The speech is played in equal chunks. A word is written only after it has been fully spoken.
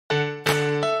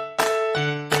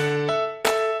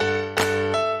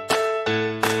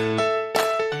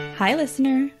Hi,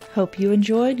 listener. Hope you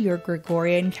enjoyed your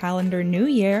Gregorian calendar New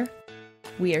Year.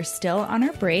 We are still on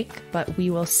our break, but we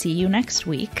will see you next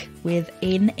week with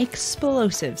an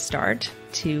explosive start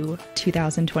to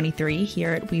 2023 here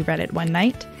at We Read It One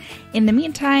Night. In the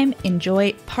meantime,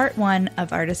 enjoy part 1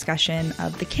 of our discussion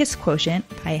of The KISS Quotient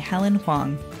by Helen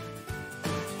Hoang.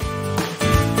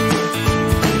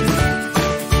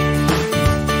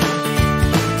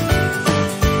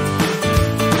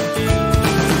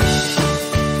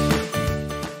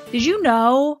 Did you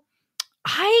know,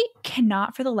 I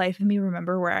cannot for the life of me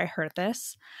remember where I heard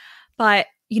this, but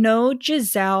you know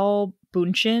Gisele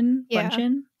Bündchen?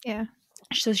 Yeah.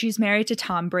 So she's married to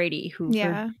Tom Brady, who,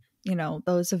 Yeah. for, you know,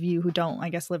 those of you who don't, I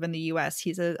guess, live in the US,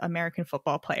 he's an American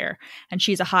football player, and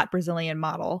she's a hot Brazilian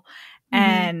model. Mm-hmm.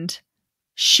 And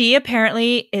she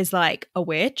apparently is like a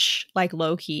witch, like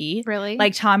low key. Really?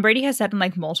 Like Tom Brady has said in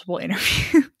like multiple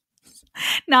interviews.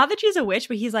 Not that she's a witch,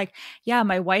 but he's like, yeah,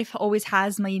 my wife always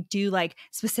has me do like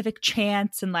specific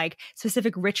chants and like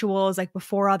specific rituals like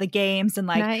before all the games. And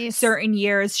like Nice. certain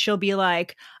years she'll be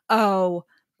like, oh,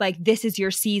 like this is your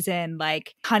season.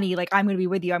 Like, honey, like I'm going to be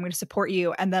with you. I'm going to support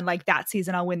you. And then like that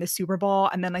season I'll win the Super Bowl.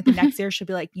 And then like the next year she'll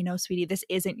be like, you know, sweetie, this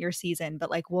isn't your season, but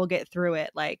like we'll get through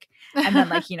it. Like, and then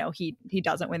like, you know, he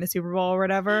doesn't win the Super Bowl or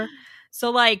whatever.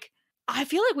 So like, I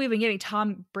feel like we've been giving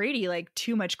Tom Brady like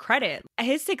too much credit.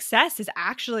 His success is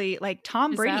actually like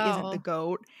Tom Brady isn't the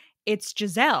GOAT. It's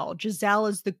Gisele. Gisele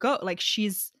is the GOAT. Like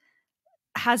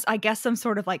has I guess some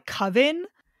sort of like coven.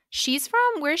 She's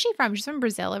from, where is she from? She's from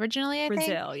Brazil originally, I think.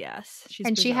 Brazil, yes. She's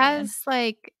and Brazilian. She has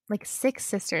like 6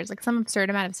 sisters, like some absurd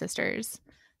amount of sisters.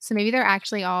 So maybe they're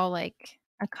actually all like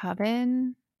a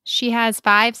coven. She has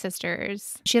 5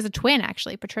 sisters. She has a twin,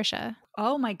 actually, Patricia.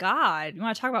 Oh my God. You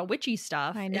want to talk about witchy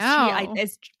stuff? I know.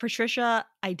 Is Patricia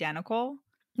identical?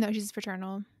 No, she's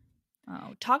fraternal.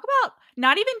 Oh, talk about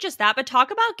not even just that, but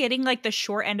talk about getting like the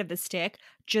short end of the stick.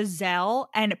 Gisele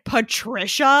and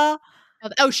Patricia.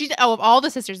 Of all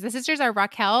the sisters are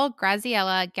Raquel,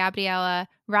 Graziella, Gabriella,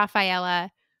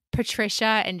 Rafaela,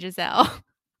 Patricia, and Gisele.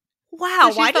 Wow,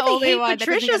 So why do they hate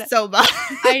Patricia so much?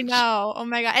 I know. Oh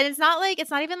my God. And it's not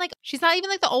even like she's not even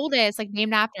like the oldest, like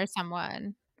named after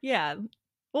someone. Yeah.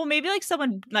 Well, maybe like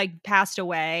someone like passed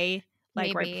away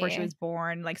like right before she Maybe. was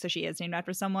born, like so she is named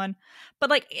after someone. But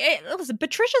like listen,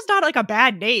 Patricia's not like a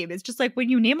bad name. It's just like when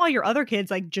you name all your other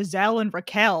kids like Gisele and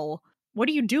Raquel, what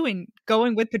are you doing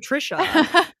going with Patricia?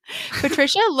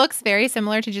 Patricia looks very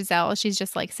similar to Gisele. She's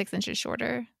just like 6 inches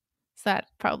shorter. So that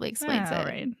probably explains it.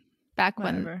 Right. Back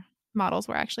Whatever. when models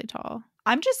were actually tall.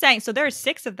 I'm just saying, so there are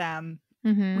 6 of them.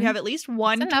 Mm-hmm. We have at least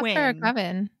one That's enough twin. for a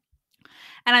coven.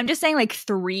 And I'm just saying like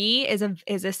 3 is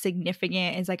a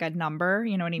significant, is like a number,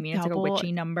 you know what I mean? It's like a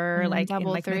witchy number, like in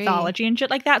like 3. mythology and shit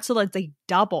like that. So it's like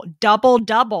double,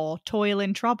 toil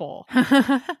and trouble.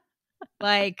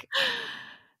 Like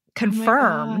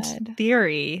confirmed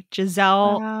theory.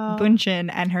 Gisele Bündchen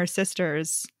and her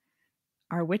sisters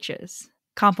are witches.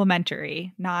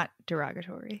 Complimentary, not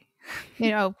derogatory. You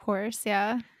know, of course,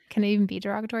 yeah. Can it even be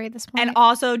derogatory at this point? And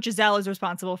also, Gisele is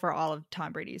responsible for all of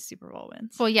Tom Brady's Super Bowl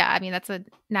wins. Well, yeah, I mean, that's a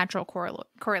natural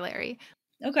corollary.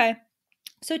 Okay.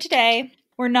 So today,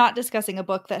 we're not discussing a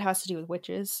book that has to do with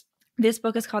witches. This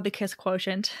book is called The KISS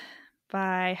Quotient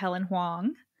by Helen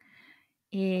Hoang.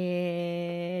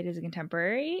 It is a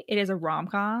contemporary. It is a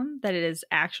rom-com that it is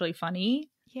actually funny.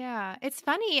 Yeah, it's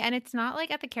funny, and it's not like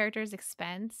at the character's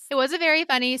expense. It was a very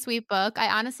funny, sweet book.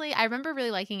 I remember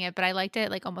really liking it, but I liked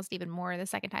it like almost even more the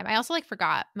second time. I also like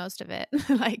forgot most of it.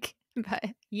 But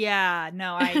yeah,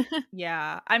 no,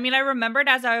 I mean, I remembered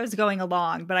as I was going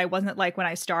along, but I wasn't like when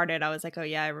I started, I was like, oh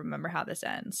yeah, I remember how this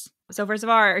ends. So first of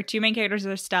all, our 2 main characters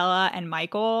are Stella and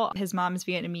Michael. His mom is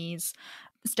Vietnamese.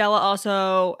 Stella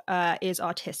also is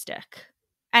autistic.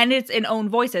 And it's in own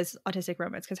voice as autistic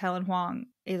romance because Helen Hoang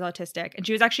is autistic. And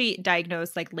she was actually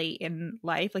diagnosed like late in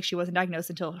life. Like she wasn't diagnosed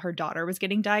until her daughter was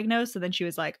getting diagnosed. So then she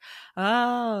was like,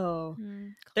 oh,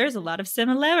 there's a lot of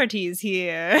similarities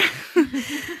here.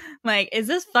 Like, is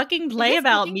this fucking play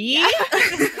about me?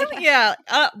 Yeah.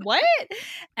 What?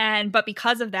 But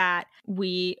because of that,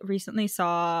 we recently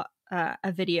saw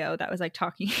a video that was like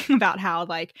talking about how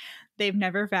like they've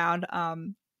never found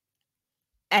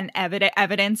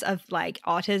evidence of like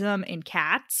autism in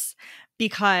cats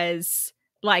because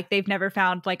like they've never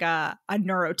found like a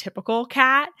neurotypical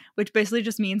cat, which basically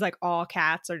just means like all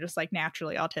cats are just like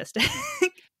naturally autistic.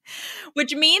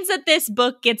 Which means that this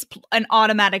book gets an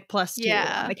automatic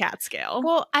 +2 on the cat scale.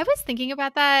 Well, I was thinking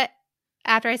about that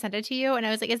after I sent it to you, and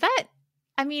I was like, is that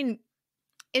kind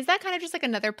of just like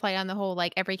another play on the whole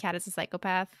like every cat is a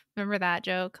psychopath? Remember that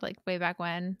joke like way back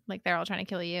when? Like they're all trying to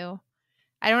kill you.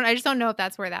 I just don't know if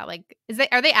that's where that like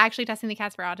are they actually testing the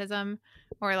cats for autism,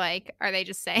 or like are they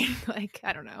just saying like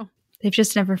I don't know. They've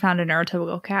just never found a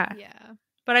neurotypical cat. Yeah.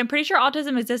 But I'm pretty sure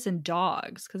autism exists in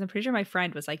dogs, because I'm pretty sure my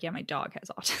friend was like, yeah, my dog has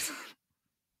autism.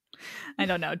 I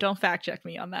don't know. Don't fact check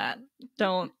me on that.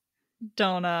 Don't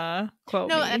quote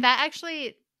me. No, that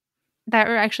actually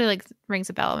like rings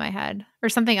a bell in my head, or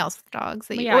something else with dogs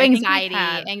that Yeah, I think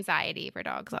anxiety for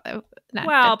dogs.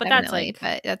 Well, but that's like,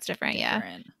 but that's different.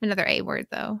 Yeah, another A word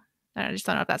though. I just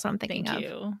don't know if that's what I'm thinking Thank of.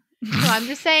 you. No, I'm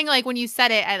just saying, like, when you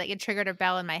said it, it triggered a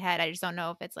bell in my head. I just don't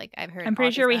know if it's like I've heard. I'm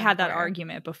pretty sure we had that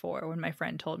argument before when my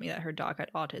friend told me that her dog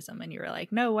had autism, and you were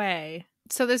like, "No way."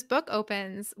 So this book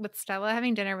opens with Stella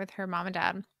having dinner with her mom and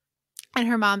dad, and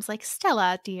her mom's like,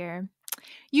 "Stella, dear,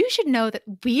 you should know that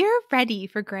we're ready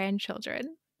for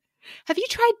grandchildren. Have you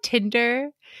tried Tinder?"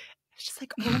 It's just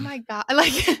like, oh my god,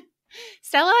 like.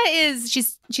 Stella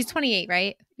she's 28,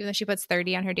 right? Even though she puts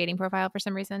 30 on her dating profile for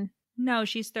some reason. No,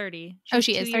 she's 30.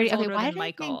 She is 30. Okay, why did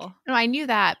Michael? No, I knew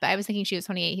that, but I was thinking she was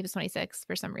 28. He was 26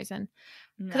 for some reason.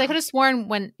 Because I could have sworn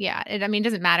it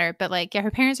doesn't matter. But like, yeah,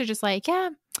 her parents are just like, yeah,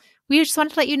 we just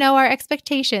wanted to let you know our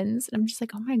expectations. And I'm just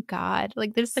like, oh my god,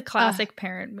 like this is the classic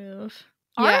parent move.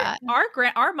 Yeah,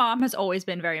 our mom has always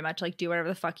been very much like, do whatever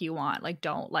the fuck you want, like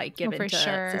don't like give into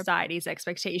society's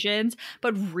expectations.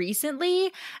 But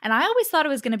recently, and I always thought it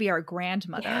was going to be our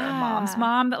grandmother, mom's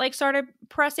mom, that like started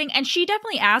pressing, and she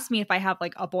definitely asked me if I have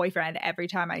like a boyfriend every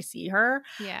time I see her.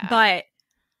 Yeah, but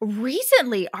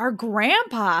recently our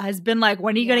grandpa has been like,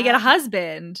 when are you going to get a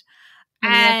husband?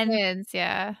 And kids,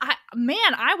 yeah.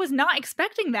 I was not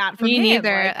expecting that from him. Me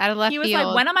neither. Like, out of left field. He was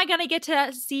like, when am I going to get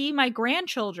to see my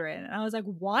grandchildren? And I was like,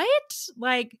 what?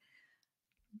 Like,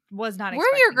 was not expecting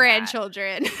We're your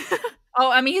grandchildren.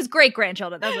 Oh, I mean, his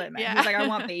great-grandchildren. That's what I meant. Yeah. He was like, I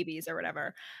want babies or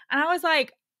whatever. And I was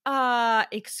like,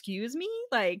 excuse me?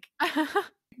 Like,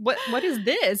 what is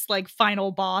this? Like,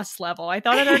 final boss level? I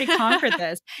thought I'd already conquered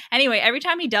this. Anyway, every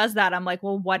time he does that, I'm like,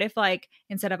 well, what if, like,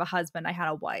 instead of a husband, I had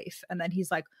a wife? And then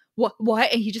he's like,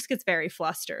 what? And he just gets very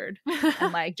flustered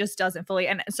and like just doesn't fully.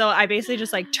 And so I basically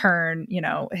just like turn,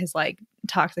 his like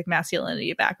toxic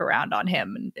masculinity back around on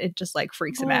him, and it just like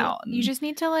freaks him out. And you just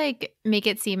need to like make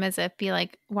it seem as if be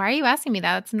like, why are you asking me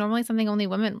that? It's normally something only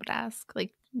women would ask.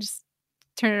 Like, just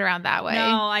turn it around that way.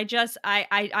 No,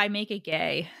 I make it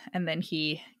gay, and then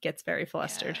he gets very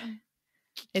flustered.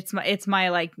 Yeah.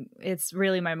 It's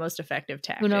really my most effective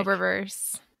tactic. Uno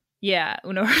reverse. Yeah,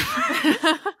 Uno.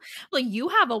 Like, you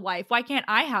have a wife. Why can't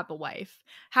I have a wife?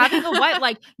 Having a wife,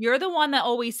 like, you're the one that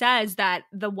always says that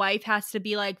the wife has to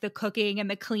be like the cooking and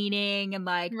the cleaning and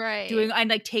like doing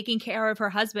and like taking care of her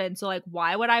husband. So like,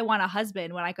 why would I want a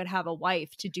husband when I could have a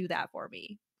wife to do that for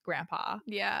me, Grandpa?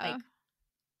 Yeah. Like,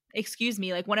 excuse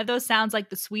me, like one of those sounds like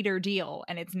the sweeter deal,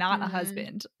 and it's not a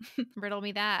husband. Riddle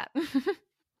me that.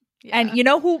 Yeah. And you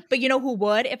know who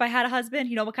would if I had a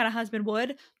husband? You know what kind of husband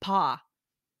would? Pa.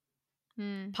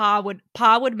 Pa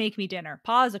would make me dinner.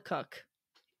 Pa is a cook.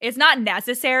 It's not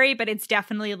necessary, but it's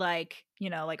definitely like,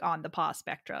 like on the Pa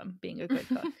spectrum, being a good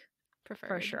cook.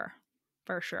 Preferred.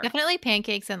 For sure. Definitely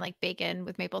pancakes and like bacon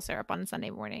with maple syrup on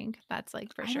Sunday morning. That's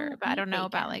like for sure. But I don't know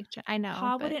about like, I know.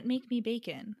 Pa wouldn't make me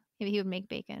bacon. Maybe he would make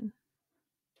bacon.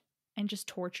 And just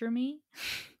torture me?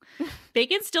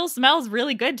 Bacon still smells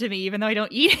really good to me, even though I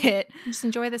don't eat it. Just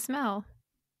enjoy the smell.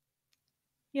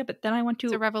 Yeah, but then I want to.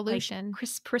 It's a revolution. Like,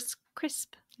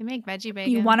 crisp. You make veggie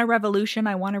bacon. You want a revolution?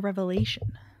 I want a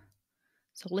revelation.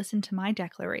 So listen to my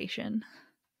declaration.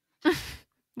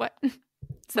 What?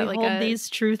 So we hold these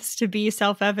truths to be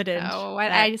self-evident. Oh,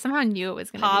 I somehow knew it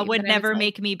was going to be. Pa would never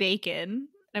make me bacon.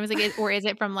 I was like, or is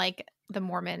it from like the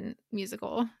Mormon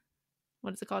musical?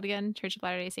 What is it called again? Church of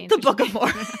Latter-day Saints. The Book of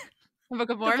Mormon. The Book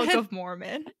of Mormon. The Book of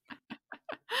Mormon.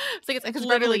 It's like it's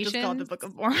literally just called the Book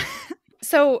of Mormon.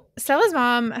 So Stella's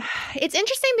mom, it's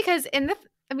interesting because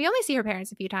we only see her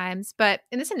parents a few times, but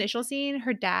in this initial scene,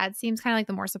 her dad seems kind of like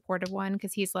the more supportive one,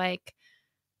 because he's like,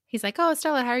 oh,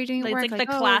 Stella, how are you doing at work? It's like the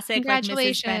classic like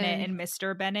Mrs. Bennett and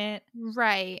Mr. Bennett.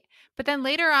 Right. But then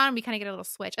later on, we kind of get a little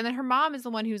switch. And then her mom is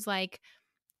the one who's like,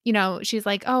 she's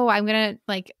like, oh, I'm going to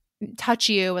like touch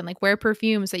you and like wear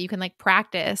perfume so that you can like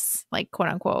practice, like quote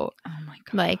unquote. Oh my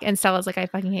God. Like, and Stella's like, I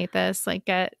fucking hate this. Like,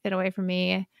 get it away from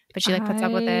me. But she like puts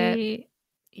up with it.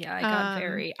 Yeah, I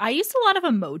got I used a lot of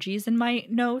emojis in my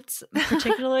notes,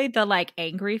 particularly the like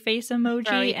angry face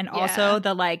emoji and also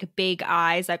the like big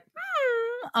eyes, like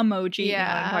emoji. Yeah. You know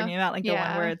what I'm talking about? Like the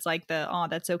one where it's like the, oh,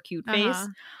 that's so cute face.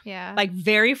 Yeah. Like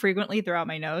very frequently throughout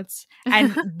my notes.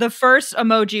 And the first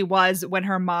emoji was when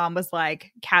her mom was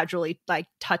like casually like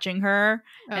touching her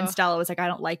and Stella was like, I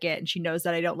don't like it. And she knows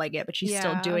that I don't like it, but she's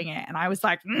still doing it. And I was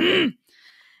like,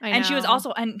 And she was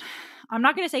also, and I'm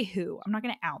not going to say who. I'm not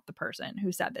going to out the person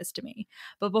who said this to me.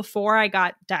 But before I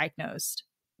got diagnosed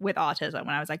with autism,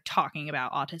 when I was like talking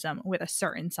about autism with a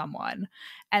certain someone,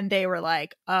 and they were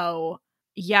like, oh,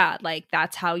 yeah, like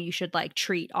that's how you should like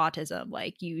treat autism.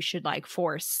 Like you should like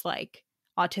force like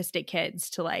autistic kids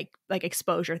to like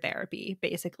exposure therapy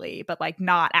basically, but like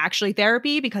not actually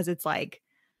therapy, because it's like,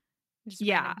 Just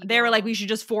yeah, random they were like, people. we should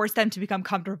just force them to become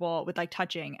comfortable with like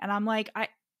touching. And I'm like,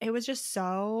 it was just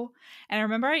so, and I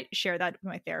remember I shared that with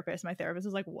my therapist. My therapist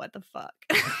was like, what the fuck?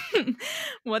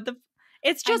 What the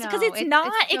it's I just because know, it's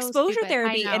not it's so exposure stupid. I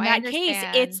therapy know, in I that case.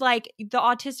 It's understand. like the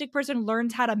autistic person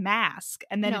learns how to mask,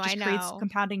 and then No, it I just creates know.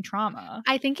 compounding trauma.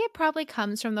 I think it probably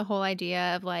comes from the whole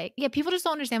idea of like, yeah, people just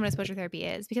don't understand what exposure therapy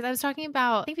is, because I was talking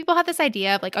about, I think people have this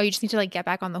idea of like, oh, you just need to like get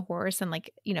back on the horse and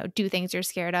like, you know, do things you're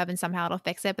scared of and somehow it'll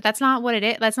fix it. But that's not what it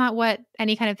is. That's not what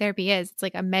any kind of therapy is. It's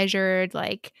like a measured,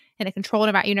 like in a controlled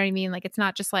environment. You know what I mean? Like it's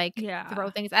not just like throw Yeah.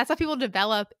 things. That's how people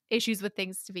develop issues with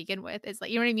things to begin with. It's like,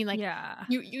 you know what I mean? Like Yeah.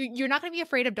 you're not going to be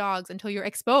afraid of dogs until you're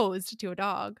exposed to a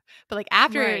dog. But like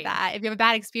after Right. that, if you have a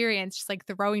bad experience, just like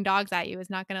throwing dogs at you is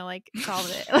not going to like solve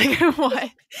it. Like what?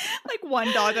 Like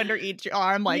one dog under each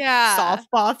arm, like Yeah.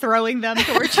 softball throwing them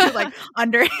towards you, like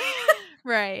under.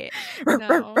 Right.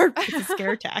 No. It's a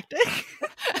scare tactic.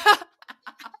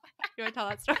 You want to tell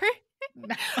that story?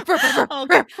 No.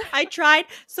 Okay. I tried.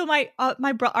 So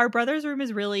our brother's room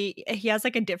is really, he has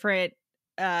like a different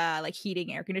like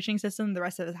heating air conditioning system than the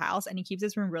rest of his house, and he keeps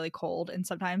his room really cold, and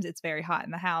sometimes it's very hot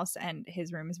in the house and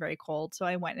his room is very cold. So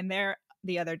I went in there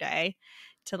the other day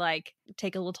to like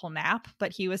take a little nap,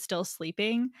 but he was still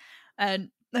sleeping, and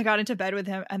I got into bed with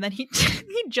him, and then he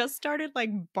he just started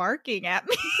like barking at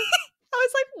me. I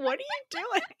was like, what are you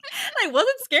doing? And I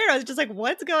wasn't scared. I was just like,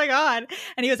 what's going on?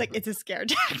 And he was like, it's a scare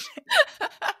tactic.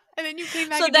 And then you came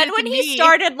back. So and then did it when to he me.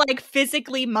 started like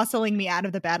physically muscling me out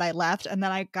of the bed, I left, and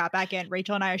then I got back in.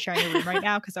 Rachel and I are sharing a room right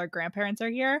now because our grandparents are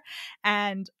here,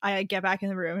 and I get back in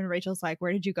the room and Rachel's like,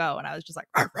 where did you go? And I was just like,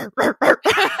 "Arr, arr, arr, arr."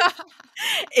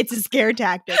 It's a scare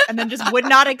tactic, and then just would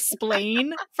not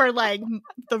explain for like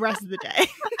the rest of the day.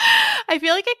 I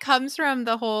feel like it comes from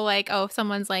the whole like, oh, if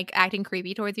someone's like acting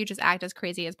creepy towards you, just act as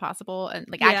crazy as possible and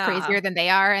like act crazier than they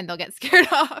are, and they'll get scared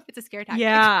off. It's a scare tactic.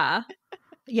 Yeah.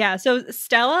 Yeah. So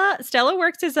Stella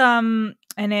works as An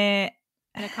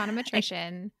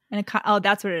econometrician. oh,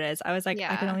 that's what it is. I was like,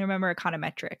 I can Yeah. only remember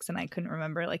econometrics, and I couldn't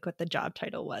remember like what the job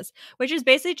title was, which is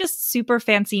basically just super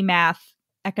fancy math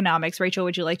economics. Rachel,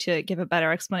 would you like to give a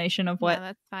better explanation of what? No,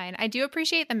 that's fine. I do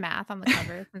appreciate the math on the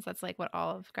cover since that's like what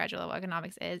all of graduate level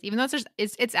economics is. Even though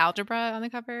it's algebra on the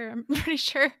cover, I'm pretty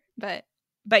sure.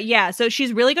 But yeah, so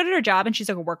she's really good at her job, and she's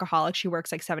like a workaholic. She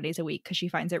works like 7 days a week because she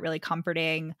finds it really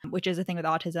comforting, which is a thing with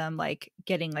autism, like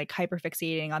getting like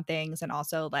hyperfixating on things and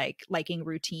also like liking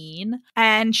routine.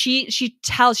 And she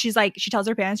tells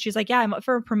her parents, she's like, yeah, I'm up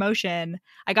for a promotion.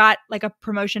 I got like a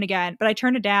promotion again, but I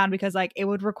turned it down because like it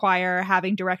would require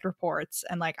having direct reports,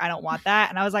 and like I don't want that.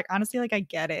 And I was like, honestly, like I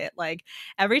get it. Like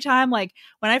every time, like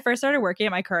when I first started working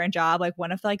at my current job, like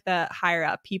one of like the higher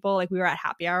up people, like we were at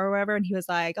happy hour or whatever, and he was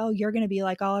like, oh, you're gonna be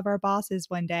like all of our bosses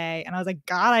one day. And I was like,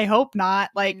 God, I hope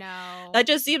not. Like that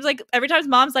just seems like every time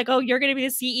mom's like, oh, you're gonna be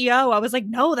the CEO, I was like,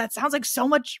 no, that sounds like so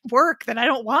much work that I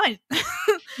don't want.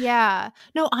 Yeah.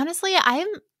 No, honestly, I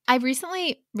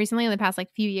recently in the past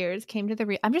like few years came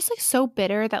to I'm just like so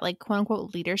bitter that like quote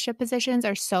unquote leadership positions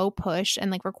are so pushed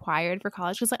and like required for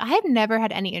college, because like I have never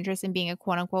had any interest in being a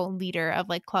quote unquote leader of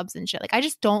like clubs and shit. Like I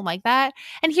just don't like that.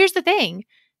 And here's the thing.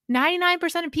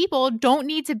 99% of people don't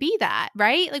need to be that,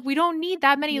 right? Like we don't need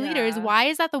that many leaders. Why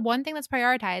is that the one thing that's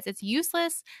prioritized? It's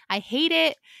useless. I hate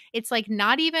it. It's like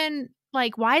not even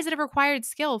like, why is it a required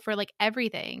skill for like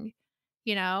everything?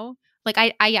 You know? Like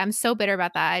I'm so bitter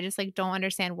about that. I just like don't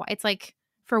understand why. It's like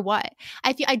for what?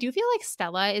 I do feel like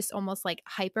Stella is almost like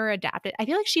hyper adapted. I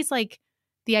feel like she's like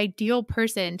the ideal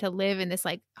person to live in this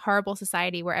like horrible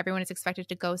society where everyone is expected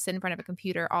to go sit in front of a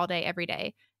computer all day every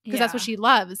day, because that's what she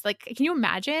loves. Like, can you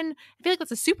imagine? I feel like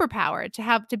that's a superpower to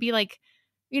have, to be like,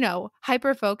 you know,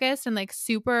 hyper focused and like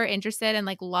super interested and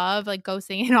like love like go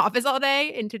sitting in office all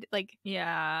day, and to like,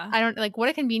 I don't like, what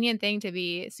a convenient thing to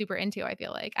be super into. I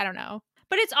feel like, I don't know.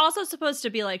 But it's also supposed to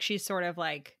be like she's sort of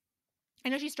like, I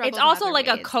know she struggles. It's also in other like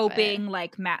ways, a coping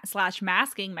like slash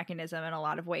masking mechanism in a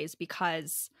lot of ways,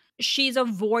 because she's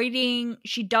avoiding,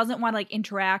 she doesn't want to like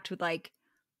interact with like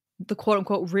the quote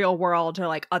unquote real world or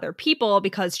like other people,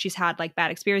 because she's had like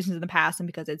bad experiences in the past and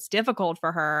because it's difficult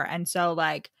for her. And so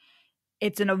like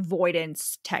it's an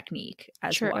avoidance technique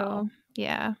as well.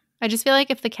 Yeah. I just feel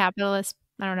like if the capitalist,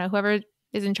 I don't know, whoever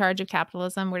is in charge of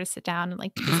capitalism were to sit down and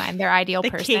like design their ideal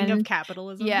The person. king of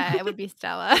capitalism. Yeah, it would be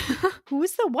Stella.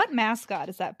 What mascot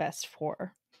is that best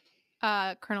for?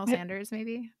 Colonel Sanders,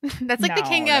 maybe. That's like No, the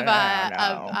king no, of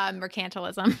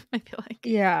mercantilism, I feel like.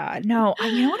 Yeah, no.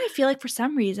 You know what I feel like for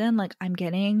some reason, like I'm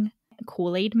getting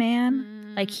Kool-Aid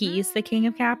Man. Like he's the king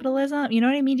of capitalism. You know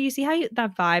what I mean? Do you see how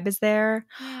that vibe is there?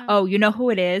 Yeah. Oh, you know who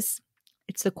it is?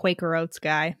 It's the Quaker Oats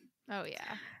guy. Oh, yeah.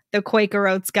 The Quaker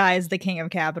Oats guy is the king of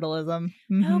capitalism.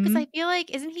 No, because I feel like,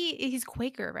 he's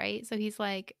Quaker, right? So he's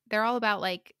like, they're all about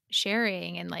like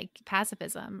sharing and like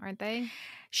pacifism, aren't they?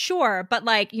 Sure, but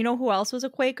like, you know who else was a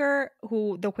Quaker?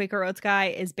 Who the Quaker Oats guy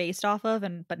is based off of,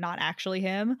 but not actually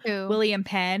him? Who? William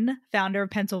Penn, founder of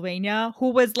Pennsylvania, who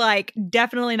was like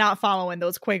definitely not following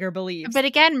those Quaker beliefs. But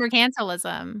again,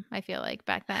 mercantilism, I feel like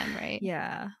back then, right?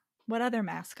 Yeah. What other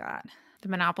mascot? The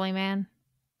Monopoly Man.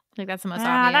 Like that's the most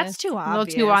obvious. That's too obvious. A little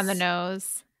too on the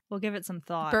nose. We'll give it some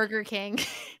thought. Burger King.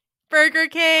 Burger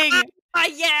King.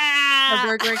 Yeah. The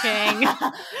Burger King.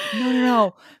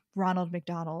 No. Ronald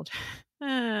McDonald.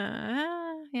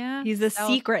 Yeah. He's the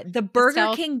secret. The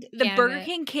Burger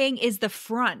King King is the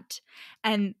front,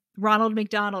 and Ronald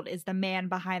McDonald is the man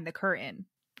behind the curtain,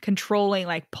 controlling,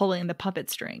 like pulling the puppet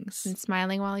strings and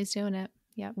smiling while he's doing it.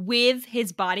 Yeah. With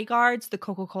his bodyguards, the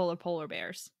Coca-Cola polar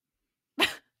bears.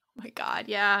 Oh my God.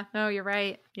 Yeah. No, you're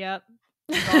right. Yep.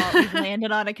 We've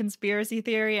landed on a conspiracy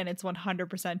theory, and it's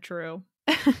 100% true.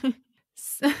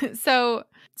 So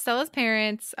Stella's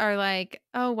parents are like,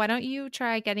 oh, why don't you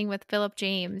try getting with Philip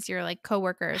James, your like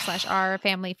coworker / our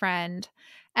family friend?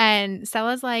 And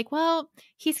Stella's like, well,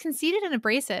 he's conceited and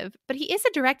abrasive, but he is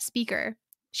a direct speaker.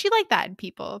 She liked that in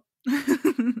people.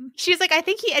 She's like,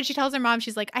 and she tells her mom,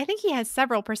 she's like, I think he has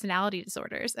several personality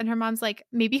disorders. And her mom's like,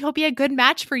 maybe he'll be a good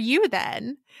match for you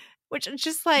then. Which is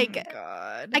just like, oh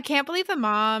God. I can't believe the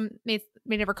mom made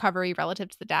a recovery relative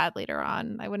to the dad later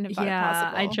on. I wouldn't have thought it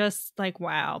possible. I just like,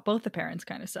 wow, both the parents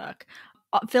kind of suck.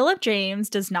 Philip James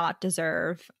does not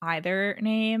deserve either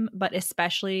name, but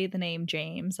especially the name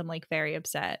James. I'm like very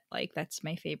upset. Like that's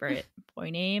my favorite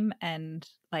boy name. And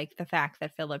like the fact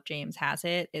that Philip James has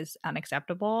it is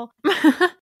unacceptable.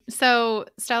 So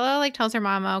Stella like tells her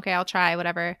mom, okay, I'll try,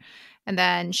 whatever. And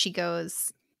then she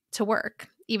goes to work,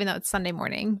 even though it's Sunday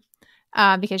morning.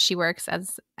 Because she works,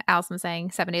 as Allison was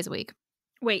saying, 7 days a week.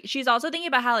 Wait, she's also thinking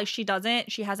about how like she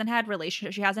hasn't had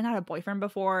a boyfriend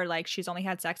before. Like she's only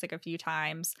had sex like a few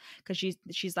times because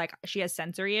she's like she has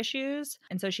sensory issues,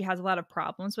 and so she has a lot of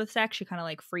problems with sex. She kind of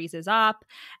like freezes up,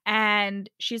 and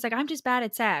she's like, I'm just bad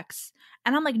at sex.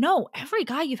 And I'm like, no, every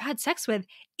guy you've had sex with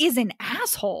is an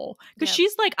asshole. Because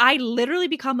she's like, I literally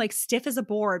become like stiff as a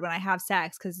board when I have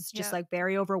sex because it's just like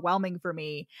very overwhelming for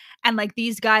me. And like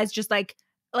these guys just like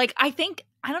I think,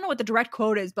 I don't know what the direct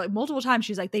quote is, but like, multiple times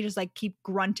she's like, they just like keep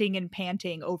grunting and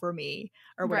panting over me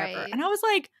or whatever. Right. And I was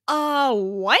like,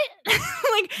 what?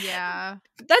 Like, yeah,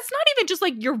 that's not even just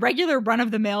like your regular run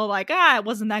of the mill, like, it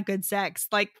wasn't that good sex.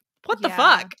 Like, what the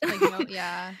fuck? Like, no,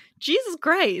 yeah. Jesus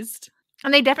Christ.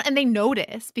 And they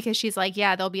notice because she's like,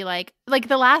 yeah, they'll be like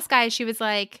the last guy, she was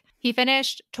like, he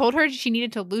finished, told her she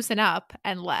needed to loosen up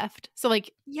and left. So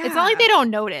like, it's not like they don't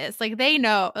notice. Like they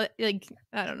know, like,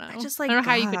 I don't know. I don't know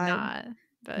how you could not.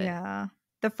 But yeah.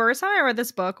 The first time I read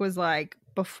this book was like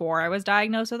before I was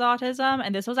diagnosed with autism.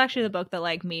 And this was actually the book that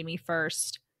like made me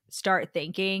first start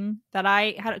thinking that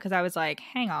I had it, because I was like,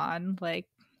 hang on, like,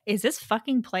 is this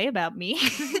fucking play about me?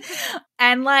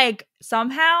 And like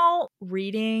somehow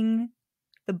reading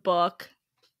the book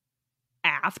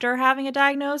after having a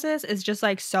diagnosis is just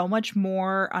like so much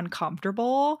more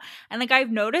uncomfortable. And like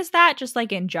I've noticed that just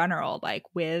like in general, like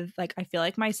with like I feel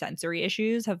like my sensory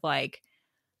issues have like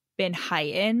been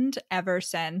heightened ever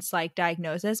since like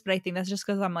diagnosis, but I think that's just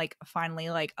because I'm like finally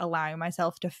like allowing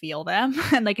myself to feel them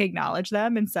and like acknowledge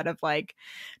them instead of like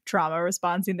trauma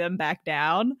responding them back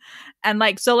down. And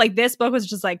like so like this book was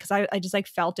just like, because I just like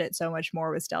felt it so much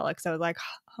more with Stella, because I was like,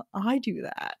 I do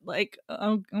that, like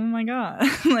oh my God.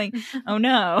 Like oh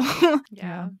no.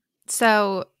 Yeah.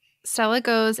 So Stella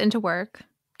goes into work.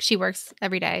 She works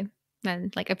every day,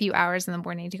 and like a few hours in the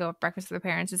morning to go have breakfast with her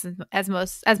parents is as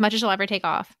much as she'll ever take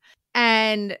off.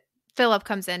 And Philip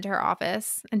comes into her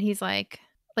office and he's like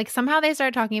somehow they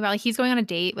started talking about like he's going on a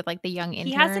date with like the young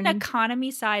intern. He has an economy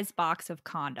size box of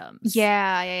condoms.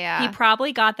 Yeah. He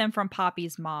probably got them from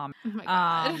Poppy's mom. Oh my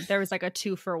God. There was like a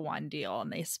 2-for-1 deal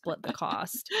and they split the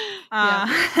cost.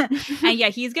 And yeah,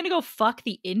 he's gonna go fuck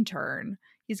the intern.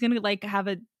 He's gonna like have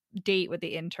a date with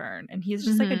the intern, and he's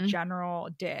just like a general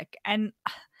dick. And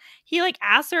he like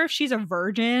asks her if she's a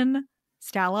virgin,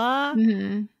 Stella.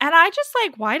 Mhm. And I just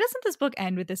like, why doesn't this book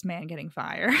end with this man getting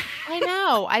fired? I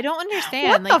know. I don't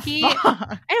understand. What Like the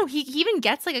fuck? I know he even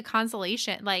gets like a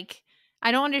consolation. Like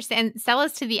I don't understand.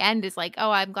 Stella's to the end is like, oh,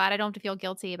 I'm glad I don't have to feel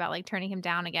guilty about like turning him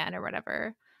down again or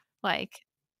whatever. Like,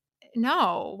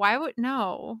 no, why would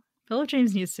no? Philip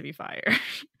James needs to be fired.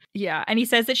 Yeah. And he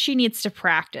says that she needs to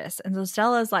practice. And so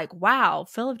Stella's like, wow,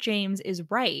 Philip James is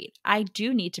right. I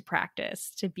do need to practice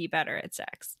to be better at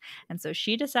sex. And so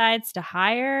she decides to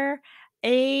hire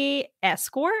a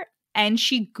escort, and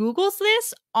she Googles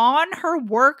this on her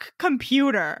work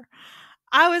computer.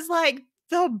 I was like,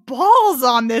 the balls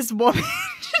on this woman.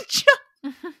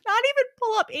 Not even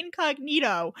pull up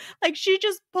incognito. Like, she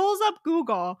just pulls up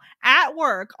Google at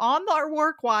work on their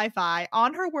work Wi-Fi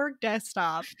on her work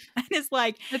desktop and is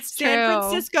like, That's San true.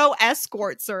 Francisco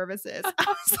escort services. I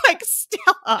was like,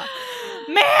 Stella,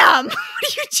 ma'am, what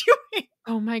are you doing?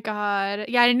 Oh my God.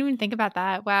 Yeah, I didn't even think about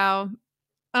that. Wow.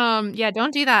 Yeah,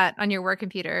 don't do that on your work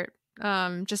computer.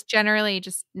 Just generally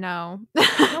just no.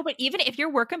 No, but even if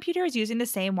your work computer is using the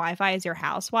same Wi-Fi as your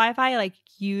house Wi-Fi, like,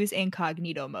 use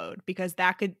incognito mode, because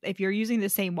that could, if you're using the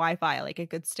same Wi-Fi, like, it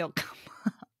could still come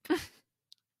up.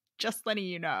 Just letting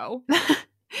you know.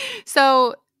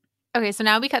 So, okay, so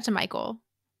now we cut to Michael,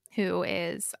 who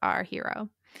is our hero.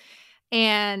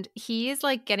 And he's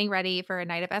like getting ready for a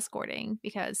night of escorting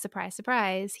because, surprise,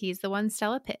 surprise, he's the one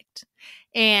Stella picked.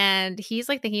 And he's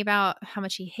like thinking about how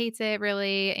much he hates it,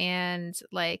 really. And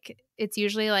like, it's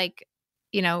usually like,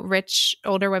 you know, rich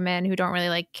older women who don't really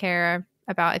like care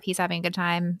about if he's having a good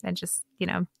time and just, you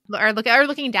know, are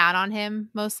looking down on him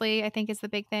mostly, I think is the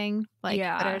big thing. Like,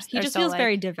 yeah, he are just still feels like,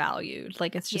 very devalued.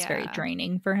 Like, it's just very Yeah.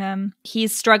 draining for him.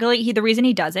 He's struggling. The reason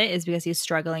he does it is because he's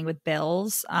struggling with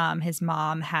bills. His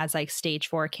mom has like stage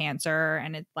 4 cancer,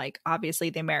 and it's like, obviously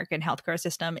the American healthcare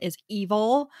system is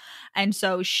evil, and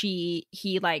so he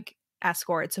like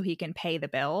escorts so he can pay the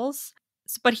bills.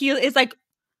 But he is like,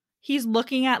 he's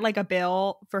looking at like a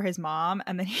bill for his mom,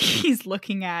 and then he's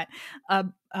looking at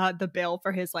the bill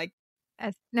for his like,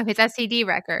 no, his STD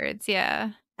records.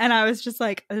 Yeah. and I was just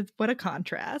like, what a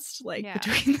contrast, like, Yeah.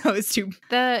 between those two.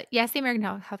 The American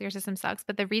healthcare system sucks,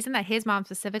 but the reason that his mom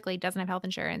specifically doesn't have health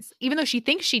insurance, even though she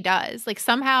thinks she does, like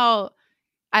somehow,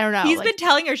 I don't know. He's like, been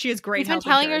telling her she has great he's been health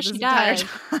telling her insurance she this entire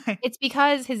does. time. It's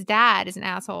because his dad is an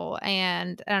asshole,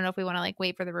 and I don't know if we want to like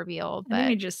wait for the reveal, Let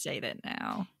me but just say that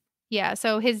now. yeah.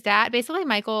 So his dad, basically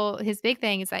Michael, his big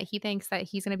thing is that he thinks that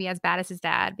he's going to be as bad as his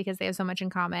dad because they have so much in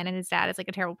common, and his dad is like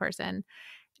a terrible person.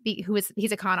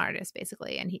 He's a con artist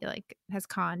basically, and he like has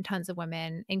conned tons of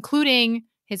women, including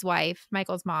his wife,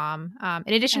 Michael's mom,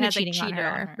 in addition And to has, like, cheating on cheated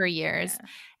on her her. for years. Yeah.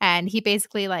 And he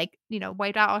basically like, you know,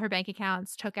 wiped out all her bank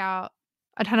accounts, took out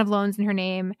a ton of loans in her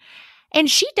name. And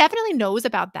she definitely knows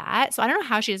about that. So I don't know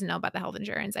how she doesn't know about the health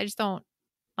insurance. I just don't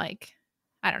like,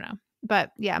 I don't know.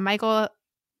 But yeah, Michael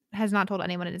has not told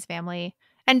anyone in his family,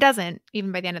 and doesn't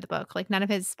even by the end of the book. Like none of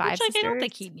his 5 Which, like, sisters. I don't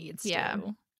think he needs Yeah.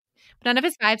 to. But none of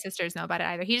his 5 sisters know about it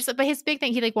either. He just, but his big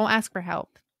thing, he like won't ask for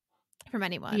help from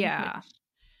anyone. Yeah. which-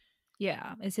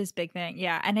 Yeah, it's his big thing.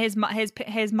 Yeah, and his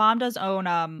mom does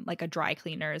own like a dry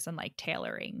cleaners and like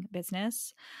tailoring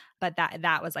business, but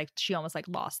that was like, she almost like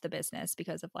lost the business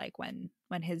because of like when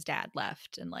his dad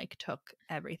left and like took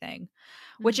everything,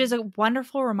 which is a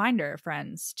wonderful reminder,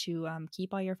 friends, to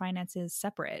keep all your finances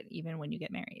separate even when you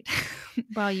get married.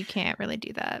 Well, you can't really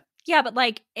do that. Yeah, but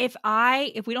like, if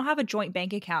we don't have a joint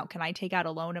bank account, can I take out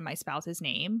a loan in my spouse's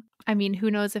name? I mean,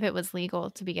 who knows if it was legal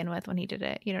to begin with when he did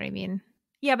it? You know what I mean?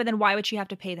 Yeah, but then why would she have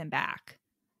to pay them back?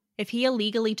 If he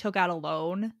illegally took out a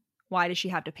loan, why does she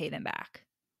have to pay them back?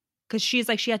 Because she's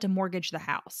like, she had to mortgage the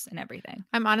house and everything.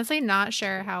 I'm honestly not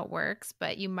sure how it works,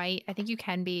 but I think you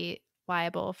can be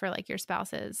liable for like your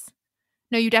spouse's.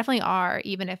 No, you definitely are,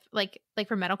 even if like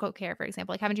for medical care, for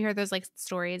example. Like, haven't you heard those like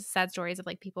sad stories of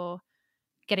like people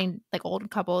getting, like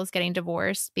old couples getting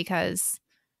divorced because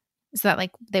so that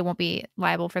like they won't be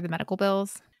liable for the medical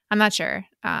bills? I'm not sure.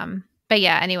 But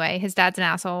yeah, anyway, his dad's an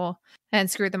asshole and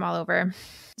screwed them all over.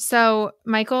 So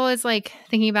Michael is like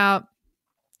thinking about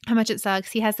how much it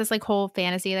sucks. He has this like whole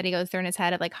fantasy that he goes through in his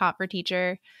head of like hot for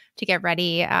teacher to get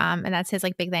ready. And that's his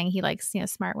like big thing. He likes, you know,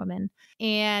 smart women.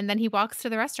 And then he walks into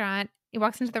the restaurant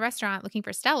looking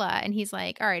for Stella, and he's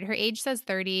like, all right, her age says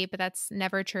 30, but that's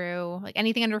never true. Like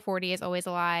anything under 40 is always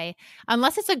a lie,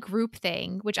 unless it's a group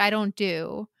thing, which I don't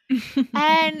do.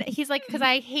 And he's like, because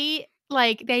I hate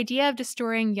like the idea of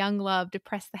destroying young love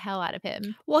depressed the hell out of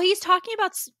him. Well, he's talking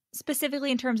about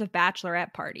specifically in terms of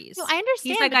bachelorette parties. No, I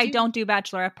understand. He's like, I don't do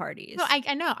bachelorette parties. No,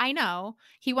 I know.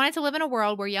 He wanted to live in a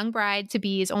world where young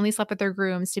bride-to-bes only slept with their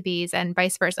grooms-to-bes and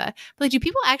vice versa. But like, do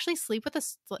people actually sleep with the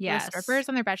strippers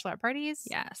on their bachelorette parties?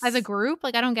 Yes. As a group?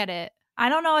 Like, I don't get it. I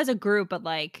don't know as a group, but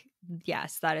like,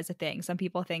 yes, that is a thing. Some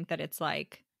people think that it's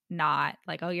like not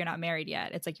like, oh, you're not married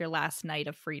yet. It's like your last night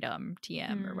of freedom,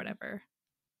 TM or whatever.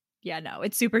 Yeah, no,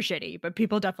 it's super shitty, but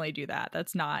people definitely do that.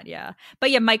 That's not, yeah.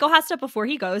 But yeah, Michael has to, before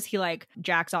he goes, he like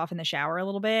jacks off in the shower a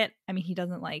little bit. I mean, he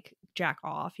doesn't like jack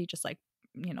off. He just like,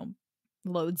 you know,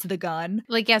 loads the gun.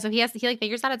 Like, yeah, so he like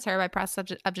figures out it's her by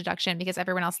process of deduction because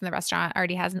everyone else in the restaurant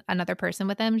already has another person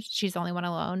with him. She's the only one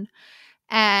alone.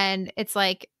 And it's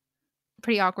like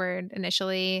pretty awkward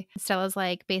initially. Stella's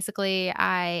like, basically,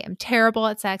 I am terrible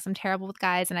at sex. I'm terrible with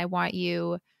guys, and I want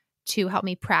you to help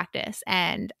me practice.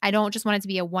 And I don't just want it to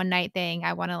be a one night thing.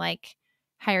 I want to like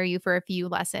hire you for a few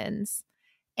lessons.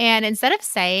 And instead of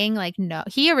saying like, no,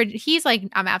 he's like,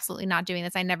 I'm absolutely not doing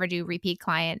this. I never do repeat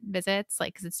client visits,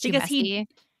 like, because it's too messy.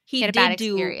 He had a bad did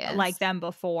do experience. like them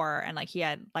before, and like he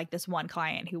had like this one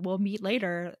client who we'll meet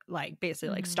later, like basically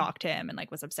like stalked him and like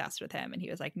was obsessed with him, and he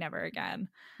was like, never again.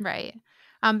 Right.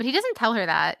 But he doesn't tell her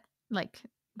that like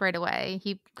right away.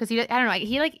 Because I don't know,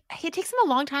 it takes him a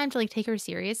long time to like take her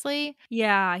seriously.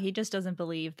 Yeah, he just doesn't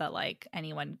believe that like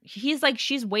anyone. He's like,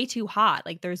 she's way too hot.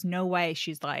 Like there's no way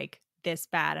she's like this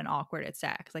bad and awkward at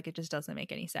sex. Like it just doesn't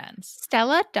make any sense.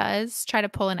 Stella does try to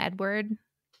pull an Edward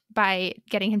by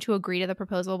getting him to agree to the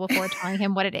proposal before telling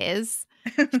him what it is.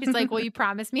 She's like, will you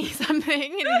promise me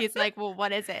something? And he's like, well,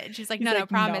 what is it? And she's like, no,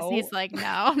 promise. No. He's like, no,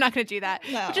 I'm not going to do that.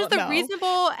 No, which is the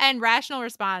reasonable and rational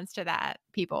response to that,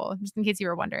 people, just in case you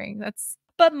were wondering.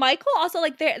 But Michael also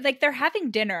they're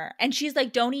having dinner, and she's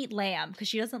like, don't eat lamb because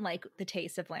she doesn't like the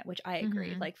taste of lamb, which I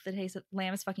agree. Like the taste of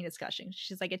lamb is fucking disgusting.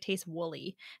 She's like, it tastes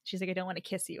woolly. She's like, I don't want to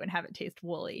kiss you and have it taste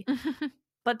woolly.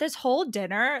 But this whole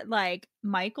dinner, like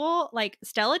Michael, like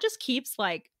Stella just keeps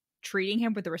like treating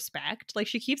him with respect. Like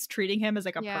she keeps treating him as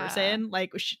like a person,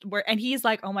 like and he's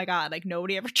like, oh my god, like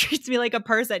nobody ever treats me like a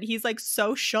person. He's like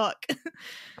so shook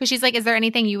because she's like, is there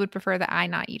anything you would prefer that I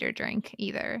not eat or drink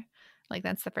either? Like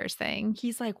that's the first thing.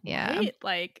 He's like, what? Yeah.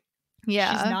 Like,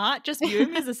 yeah, she's not just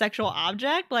viewing me as a sexual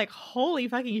object. Like, holy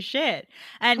fucking shit.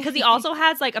 And because he also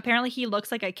has like, apparently he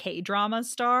looks like a K-drama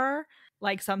star,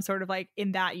 like some sort of like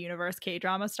in that universe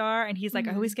K-drama star. And he's like,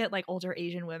 I always get like older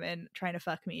Asian women trying to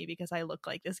fuck me because I look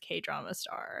like this K-drama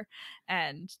star.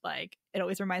 And like, it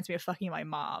always reminds me of fucking my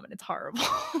mom, and it's horrible.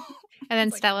 And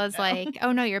then Stella's like,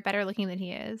 oh no, you're better looking than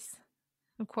he is.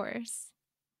 Of course.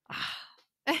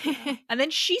 And then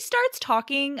she starts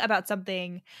talking about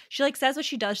something. She like says what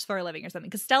she does for a living or something,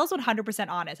 because Stella's 100%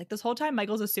 honest. Like this whole time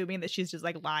Michael's assuming that she's just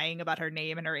like lying about her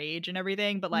name and her age and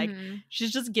everything, but like she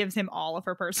just gives him all of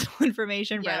her personal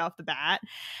information right off the bat.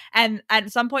 And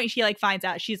at some point she like finds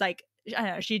out, she's like, I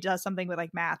don't know, she does something with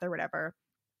like math or whatever,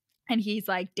 and he's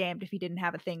like, damned if he didn't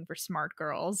have a thing for smart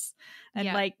girls. And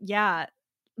like, yeah,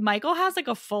 Michael has like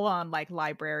a full-on like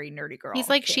library nerdy girl. He's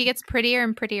like, she gets prettier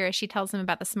and prettier as she tells him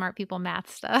about the smart people math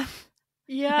stuff.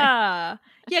 Yeah.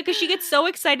 Yeah, because she gets so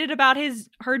excited about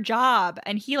her job,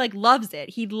 and he like loves it.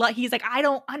 He's like, I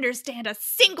don't understand a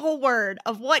single word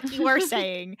of what you are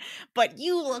saying, but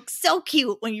you look so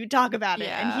cute when you talk about it.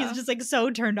 And he's just like so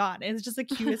turned on. It's just the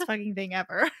cutest fucking thing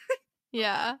ever.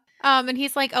 Yeah. And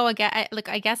he's like, oh, again,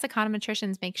 I guess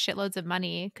econometricians make shitloads of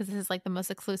money because this is like the most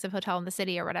exclusive hotel in the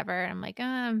city or whatever. And I'm like,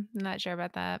 I'm not sure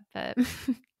about that, but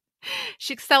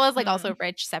Stella's like also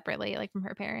rich separately, like from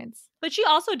her parents. But she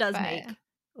also does make,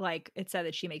 like it said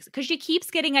that she makes, because she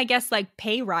keeps getting, I guess, like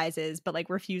pay rises, but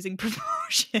like refusing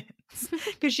promotions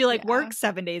because she like works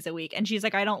 7 days a week, and she's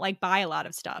like, I don't like buy a lot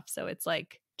of stuff, so it's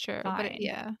like true, fine.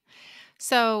 But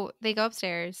so they go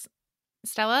upstairs.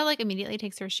 Stella like immediately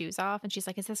takes her shoes off, and she's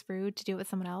like, is this rude to do it with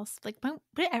someone else? Like, how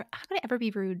could it ever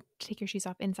be rude to take your shoes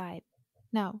off inside?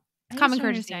 No. It's common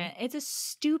courtesy. It's a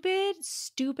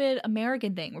stupid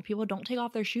American thing where people don't take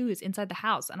off their shoes inside the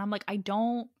house. And I'm like, I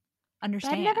don't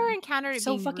understand. I've never encountered it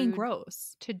so being fucking rude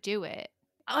gross to do it.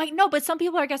 Like, no, but some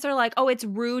people, I guess, are like, oh, it's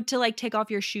rude to like take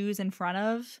off your shoes in front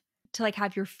of, to like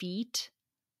have your feet.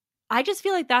 I just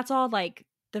feel like that's all like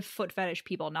the foot fetish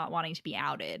people not wanting to be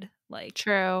outed, like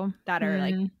true, that are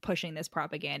like pushing this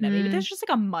propaganda. Maybe there's just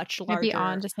like a much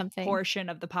larger portion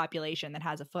of the population that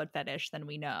has a foot fetish than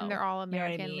we know. And they're all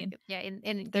American. You know what I mean?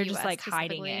 In they're the just US like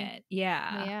hiding it.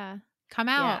 Yeah. Come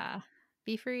out.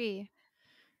 Be free.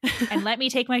 And let me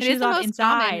take my shoes off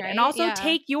inside, common, right? And also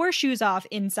take your shoes off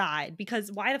inside, because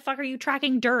why the fuck are you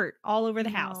tracking dirt all over the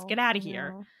house? Get out of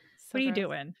here. So what are you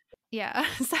doing? Yeah.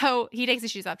 So he takes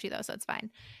his shoes off too, though, so it's fine.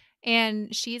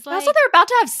 And she's like, also, they're about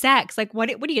to have sex. Like, what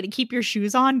are you going to keep your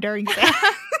shoes on during sex?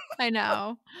 I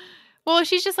know. Well,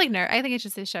 she's just like nervous. I think it's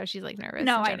just a show. She's like nervous.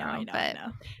 No, in I general,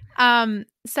 know.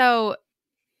 So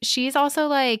she's also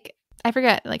like, I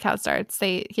forget like how it starts.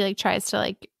 He like tries to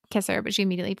like kiss her, but she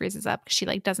immediately freezes up because she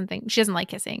like doesn't like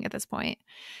kissing at this point.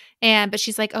 But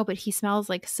she's like, oh, but he smells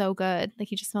like so good. Like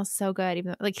he just smells so good.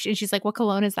 Even though, like she's like, what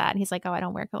cologne is that? And he's like, oh, I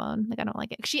don't wear cologne. Like I don't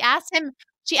like it. She asked him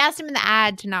in the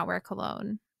ad to not wear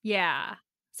cologne. Yeah.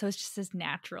 So it's just his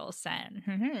natural scent.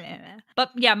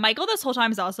 But yeah, Michael this whole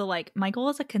time is also like, Michael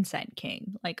is a consent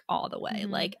king, like all the way.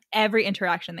 Mm-hmm. Like every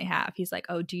interaction they have, he's like,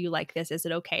 oh, do you like this? Is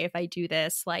it okay if I do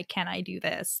this? Like, can I do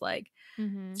this? Like,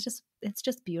 it's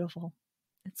just beautiful.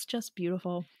 It's just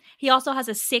beautiful. He also has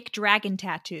a sick dragon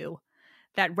tattoo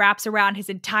that wraps around his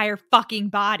entire fucking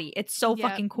body. It's so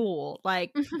fucking cool.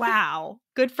 Like, wow.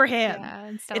 Good for him.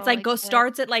 Yeah, it's like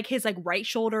starts at like his like right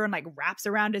shoulder and like wraps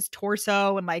around his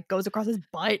torso and like goes across his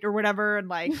butt or whatever and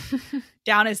like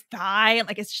down his thigh. And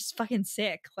like it's just fucking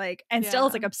sick. Like, and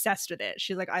Stella's like obsessed with it.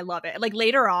 She's like, I love it. Like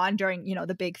later on during, you know,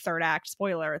 the big third act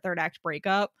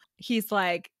breakup, he's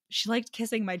like, she liked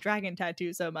kissing my dragon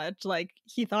tattoo so much. Like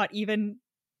he thought even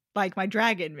like my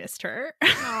dragon missed her.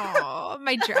 Oh,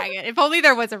 my dragon. If only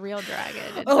there was a real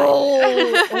dragon.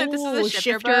 This is a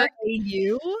shifter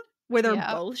AU where they're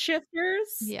both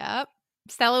shifters. Yep.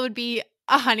 Stella would be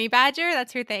a honey badger.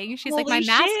 That's her thing. She's like my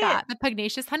mascot, the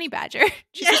pugnacious honey badger.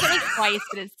 She said it like twice,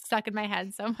 but it's stuck in my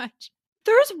head so much.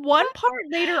 There's one part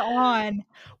later on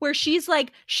where she's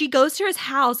like, she goes to his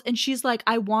house and she's like,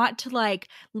 I want to like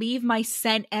leave my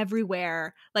scent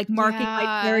everywhere, like marking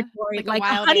my territory, like a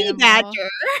honey animal. Badger.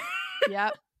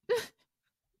 Yep.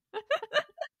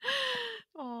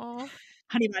 Oh,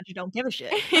 honey badger don't give a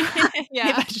shit. Honey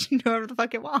badger can do whatever the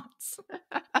fuck it wants.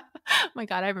 Oh my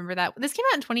god, I remember that. This came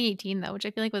out in 2018 though, which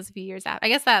I feel like was a few years after. I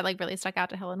guess that like really stuck out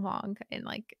to Helen Hoang in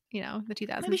like, you know, the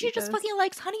 2000s. Maybe she just fucking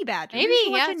likes honey badger. Maybe she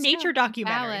watched a nature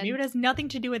documentary. Valid. Maybe it has nothing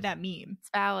to do with that meme. It's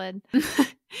valid.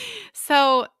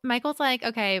 So Michael's like,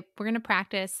 okay, we're gonna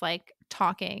practice like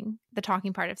the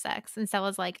talking part of sex. And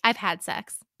Stella's like, I've had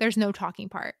sex. There's no talking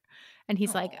part. And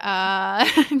he's like,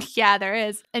 yeah, there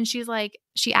is. And she's like,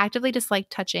 she actively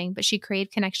disliked touching, but she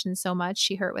craved connection so much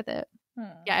she hurt with it.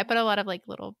 Yeah, I put a lot of like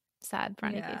little sad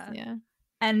frowny faces. Yeah.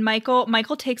 And Michael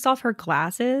takes off her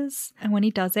glasses, and when he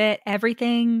does it,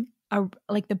 everything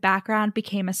like the background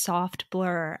became a soft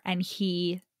blur, and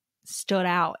he stood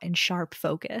out in sharp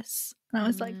focus. And I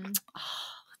was like, oh,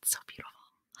 that's so beautiful.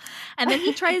 And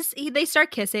then they start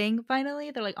kissing.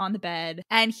 Finally, they're like on the bed,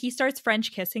 and he starts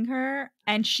French kissing her,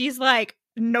 and she's like,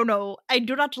 no, I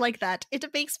do not like that. It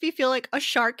makes me feel like a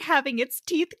shark having its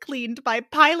teeth cleaned by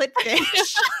pilot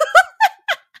fish.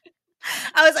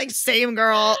 I was like, same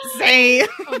girl, same.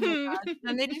 Oh my God.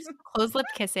 And they just close lip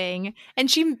kissing, and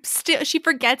she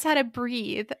forgets how to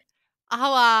breathe. A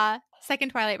la second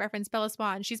Twilight reference, Bella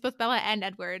Swan. She's both Bella and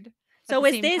Edward. So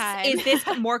is this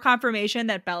more confirmation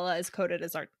that Bella is coded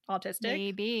as autistic?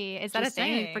 Maybe. Is that just a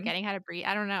thing? Saying. Forgetting how to breathe?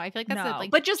 I don't know. I feel like that's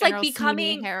but just like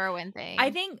becoming heroin thing. I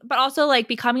think, but also like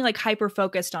becoming like hyper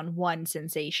focused on one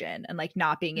sensation and like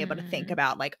not being able to think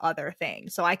about like other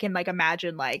things. So I can like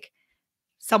imagine like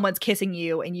someone's kissing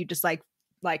you and you just like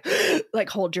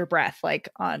hold your breath like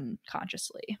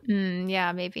unconsciously.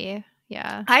 Yeah, maybe.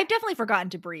 Yeah. I've definitely forgotten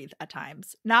to breathe at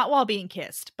times. Not while being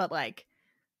kissed, but like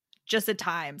just at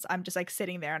times I'm just like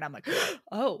sitting there and I'm like,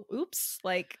 oh, oops.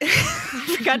 Like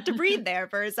I forgot to breathe there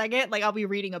for a second. Like I'll be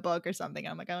reading a book or something.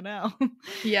 I'm like, oh no.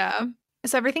 Yeah.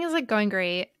 So everything is like going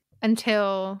great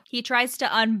until he tries to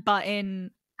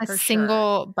unbutton a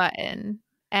single button,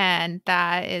 and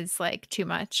that is like too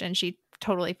much, and she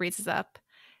totally freezes up.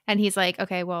 And he's like,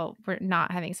 okay, well, we're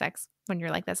not having sex when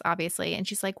you're like this, obviously. And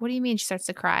she's like, what do you mean? She starts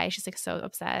to cry. She's like so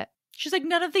upset. She's like,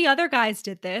 none of the other guys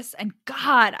did this. And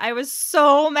God, I was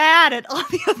so mad at all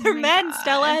the other men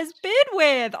Stella has been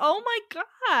with. Oh my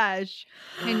gosh.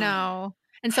 I know.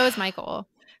 And so is Michael.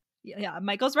 Yeah,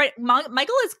 Michael's right.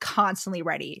 Michael is constantly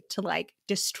ready to like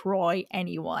destroy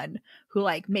anyone who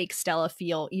like makes Stella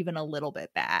feel even a little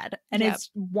bit bad. And it's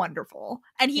wonderful.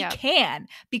 And he can,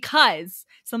 because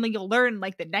something you'll learn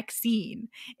like the next scene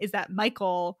is that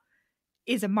Michael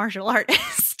is a martial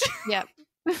artist. Yep.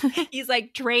 He's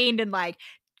like trained in like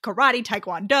karate,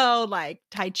 taekwondo, like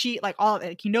tai chi, like all of it.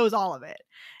 Like, he knows all of it.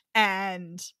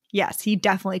 And yes, he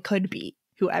definitely could be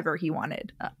whoever he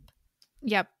wanted up.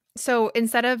 Yep. So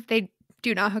instead of they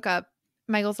do not hook up,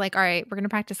 Michael's like, all right, we're going to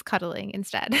practice cuddling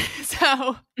instead.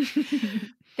 So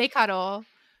they cuddle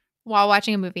while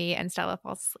watching a movie, and Stella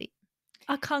falls asleep.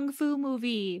 A kung fu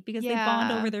movie, because they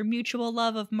bond over their mutual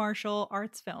love of martial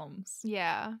arts films.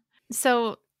 Yeah.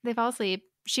 So they fall asleep,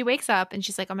 she wakes up and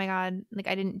she's like, oh my God, like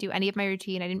I didn't do any of my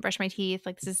routine. I didn't brush my teeth.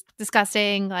 Like this is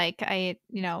disgusting. Like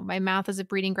my mouth is a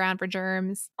breeding ground for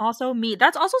germs. Also me.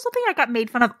 That's also something I got made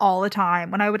fun of all the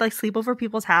time when I would like sleep over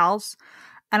people's house.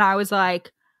 And I was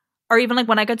like, or even like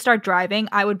when I could start driving,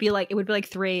 I would be like, it would be like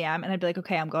 3 a.m. and I'd be like,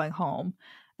 okay, I'm going home.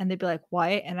 And they'd be like,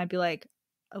 what? And I'd be like,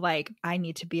 I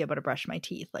need to be able to brush my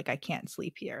teeth. Like I can't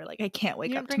sleep here. Like I can't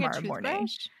wake You up didn't bring a tomorrow morning.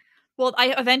 toothbrush? Well,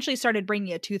 I eventually started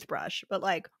bringing a toothbrush, but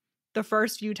like the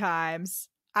first few times,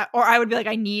 I would be like,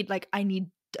 I need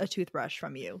a toothbrush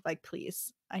from you. Like,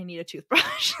 please, I need a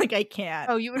toothbrush. Like, I can't.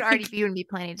 Oh, you wouldn't be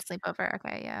planning to sleep over.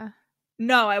 Okay, yeah.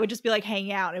 No, I would just be like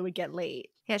hanging out and it would get late.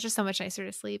 Yeah, it's just so much nicer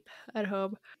to sleep at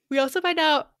home. We also find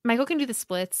out Michael can do the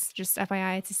splits. Just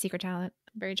FYI, it's a secret talent.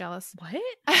 I'm very jealous. What?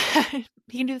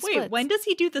 He can do the splits. Wait, when does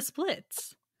he do the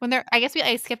splits? When they're, I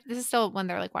skipped. This is still when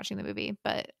they're like watching the movie,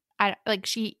 but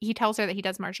he tells her that he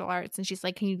does martial arts, and she's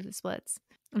like, "Can you do the splits?"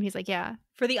 And he's like, "Yeah."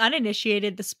 For the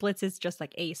uninitiated, the splits is just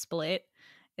like a split.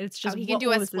 It's just he can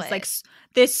do a split.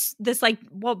 This like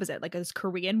what was it, like this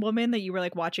Korean woman that you were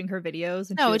like watching her videos?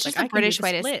 And no, it's just a British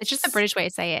way to. It's just a British way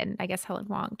to say it. And I guess Helen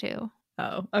Hoang too.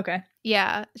 Oh, okay.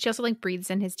 Yeah, she also like breathes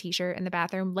in his t-shirt in the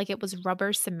bathroom like it was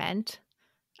rubber cement.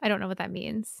 I don't know what that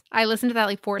means. I listened to that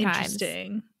like 4 times.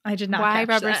 Interesting. I did not. Why catch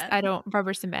rubber? that. I don't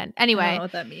rubber cement. Anyway, I don't know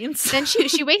what that means. Then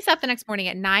she wakes up the next morning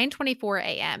at 9:24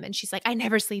 a.m. and she's like, I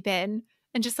never sleep in.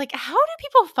 And just like, how do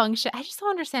people function? I just don't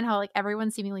understand how like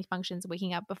everyone seemingly functions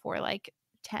waking up before like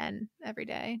 10 every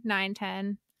day, 9,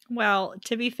 10. Well,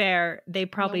 to be fair, they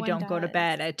probably don't go to does.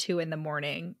 bed at 2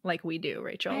 a.m. like we do,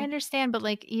 Rachel. I understand, but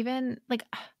like even like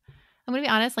I'm gonna be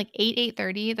honest, like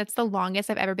 8:30, that's the longest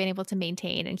I've ever been able to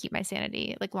maintain and keep my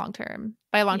sanity, like long term.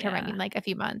 By long term, I mean like a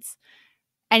few months.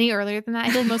 Any earlier than that,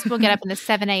 I feel like most people get up in the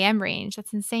 7 a.m. range.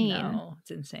 That's insane. No,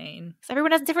 it's insane. Because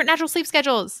everyone has different natural sleep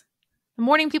schedules. The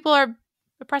morning people are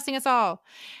oppressing us all.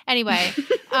 Anyway,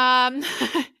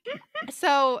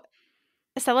 so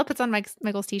Stella puts on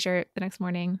Michael's t-shirt the next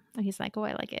morning, and he's like, "Oh,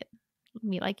 I like it.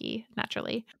 Me likey,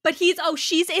 naturally." But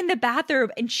she's in the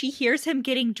bathroom and she hears him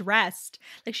getting dressed.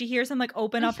 Like she hears him like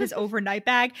open up his overnight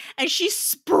bag and she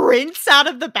sprints out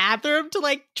of the bathroom to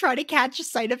like try to catch a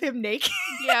sight of him naked.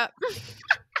 Yeah.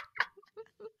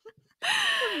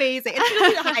 Amazing. And she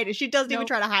doesn't even hide it. She doesn't even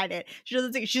try to hide it. She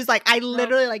doesn't. She's like, I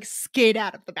literally like skate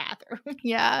out of the bathroom.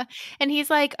 Yeah. And he's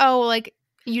like, oh, like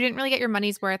you didn't really get your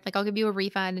money's worth. Like I'll give you a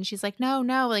refund. And she's like, no.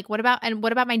 Like what about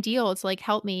my deal to like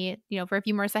help me, for a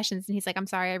few more sessions? And he's like, I'm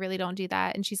sorry, I really don't do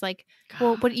that. And she's like,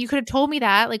 well, but you could have told me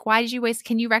that. Like, why did you waste?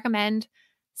 Can you recommend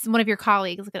one of your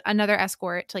colleagues, like another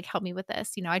escort, to like help me with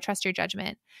this? I trust your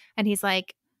judgment. And he's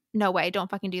like, no way,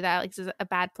 don't fucking do that. Like this is a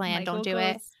bad plan. Don't do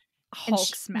it. Hulk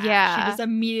smash. Yeah. She just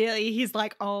immediately, he's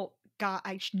like, oh God,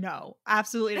 no,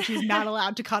 absolutely. She's not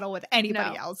allowed to cuddle with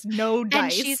anybody else. No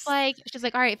dice. And she's like,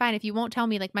 all right, fine. If you won't tell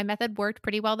me, like my method worked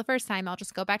pretty well the first time, I'll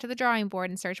just go back to the drawing board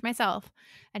and search myself.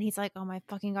 And he's like, oh my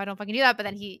fucking God, don't fucking do that. But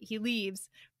then he leaves.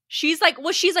 She's like,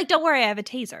 don't worry, I have a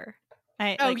taser.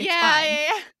 Yeah.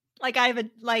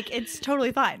 Like it's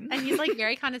totally fine. And he's like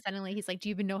very condescendingly, he's like, do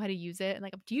you even know how to use it? And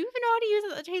like, do you even know how to use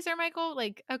a taser, Michael?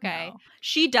 Like, okay. No.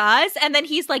 She does. And then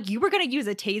he's like, you were going to use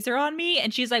a taser on me?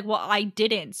 And she's like, well, I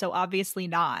didn't. So obviously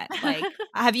not. Like,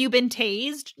 have you been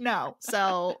tased? No.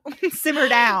 So simmer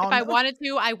down. If I wanted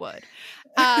to, I would.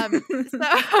 So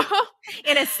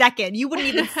in a second, you wouldn't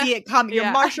even see it coming.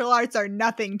 Your martial arts are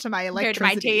nothing to my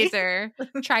electricity. My taser.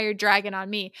 Try your dragon on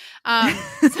me.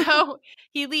 So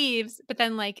he leaves, but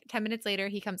then like 10 minutes later,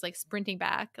 he comes like sprinting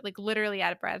back, like literally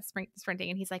out of breath, sprinting,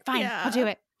 and he's like, "Fine, I'll do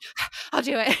it. I'll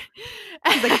do it."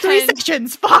 He's like, 3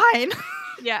 sessions, fine.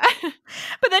 Yeah,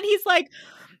 but then he's like,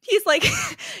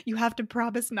 you have to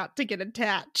promise not to get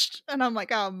attached. And I'm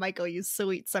like, oh, Michael, you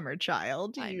sweet summer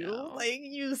child.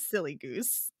 You silly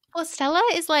goose. Well, Stella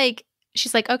is like,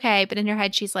 she's like, okay. But in her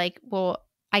head, she's like, well,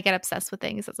 I get obsessed with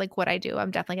things. It's like what I do.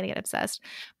 I'm definitely going to get obsessed.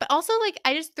 But also like,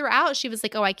 I just throughout, she was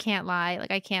like, oh, I can't lie.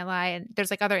 Like, I can't lie. And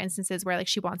there's like other instances where like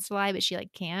she wants to lie, but she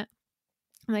like can't.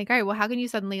 I'm like, all right, well, how can you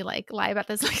suddenly like lie about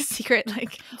this like secret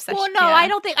like obsession? Well, no,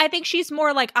 yeah. I think she's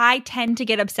more like, I tend to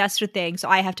get obsessed with things, so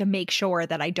I have to make sure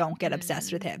that I don't get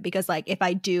obsessed with him, because like if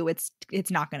I do, it's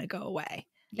not going to go away.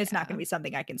 Yeah. It's not going to be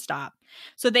something I can stop.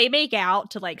 So they make out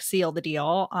to like seal the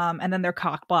deal, and then they're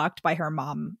cock blocked by her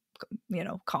mom,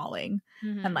 calling,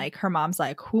 and like her mom's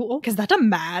like, who? Is that a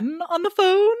man on the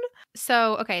phone?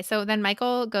 So then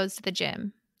Michael goes to the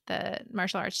gym. The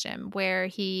martial arts gym where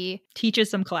he teaches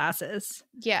some classes.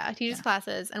 Yeah, teaches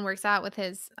classes and works out with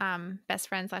his best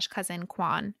friend / cousin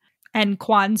Quan. And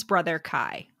Quan's brother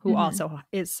Kai, who also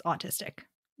is autistic.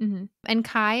 And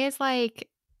Kai is like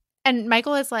And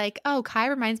Michael is like, "Oh, Kai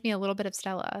reminds me a little bit of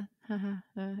Stella."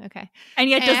 Okay. And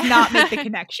yet does not make the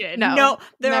connection. No,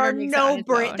 There never are makes it on its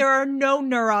own. there are no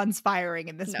neurons firing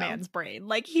in this No. man's brain.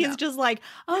 Like he's No. just like,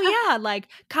 oh yeah, like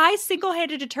Kai's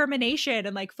single-handed determination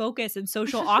and like focus and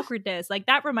social awkwardness. Like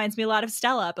that reminds me a lot of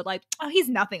Stella, but like, oh, he's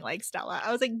nothing like Stella.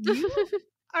 I was like, you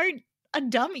are a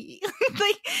dummy.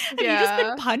 Like, have you just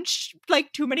been punched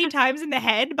like too many times in the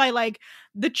head by like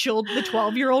the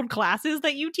 12-year-old classes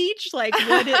that you teach? Like,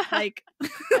 what it like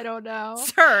I don't know.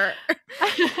 sir.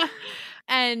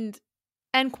 And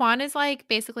Quan is like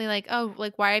basically like, "Oh,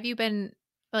 like why have you been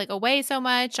like away so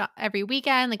much every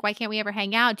weekend? Like why can't we ever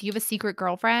hang out? Do you have a secret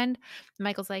girlfriend?" And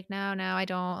Michael's like, "No, I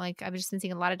don't. Like I've just been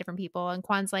seeing a lot of different people." And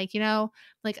Quan's like, I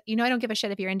don't give a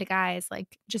shit if you're into guys.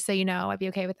 Like just so you know, I'd be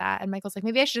okay with that." And Michael's like,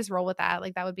 "Maybe I should just roll with that.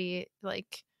 Like that would be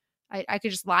like I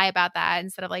could just lie about that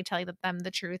instead of like telling them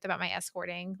the truth about my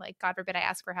escorting. Like God forbid I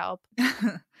ask for help."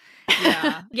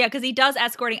 Yeah. Yeah, because he does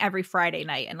escorting every Friday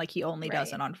night and like he only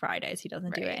does Right. it on Fridays. He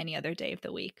doesn't do it Right. any other day of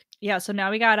the week. Yeah, so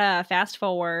now we gotta fast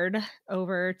forward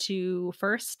over to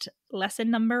first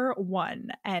lesson number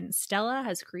 1. And Stella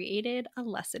has created a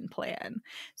lesson plan.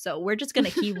 So we're just gonna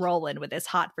keep rolling with this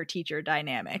hot for teacher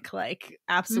dynamic. Like,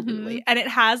 absolutely. And it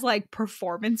has like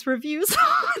performance reviews.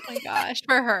 Oh my gosh.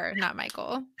 For her, not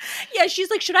Michael. Yeah,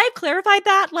 she's like, should I have clarified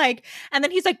that? Like, and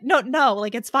then he's like, no,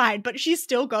 like it's fine. But she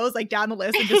still goes like down the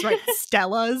list and just writes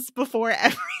Stella's before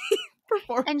every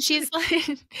performance. And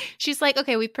she's like,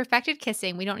 "Okay, we've perfected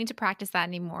kissing. We don't need to practice that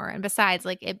anymore. And besides,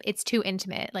 like it's too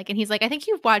intimate." Like, and he's like, "I think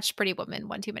you've watched Pretty Woman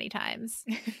one too many times."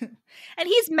 And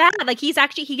he's mad. Like he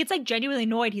gets like genuinely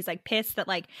annoyed. He's like pissed that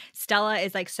like Stella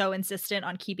is like so insistent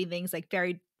on keeping things like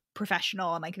very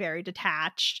professional and like very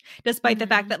detached, despite the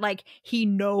fact that like he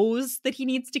knows that he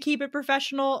needs to keep it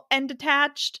professional and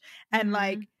detached, and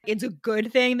like it's a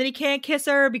good thing that he can't kiss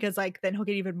her because like then he'll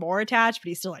get even more attached, but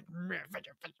he's still like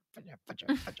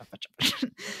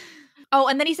oh,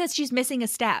 and then he says she's missing a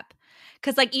step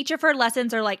because like each of her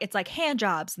lessons are like it's like hand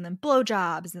jobs and then blow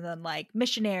jobs and then like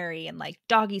missionary and like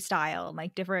doggy style and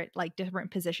like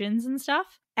different positions and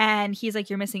stuff. And he's like,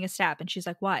 you're missing a step. And she's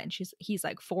like, what? And he's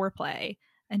like, foreplay.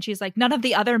 And she's like, none of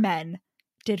the other men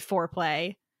did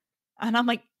foreplay. And I'm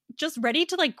like, just ready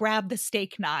to like grab the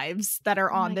steak knives that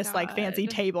are on this like fancy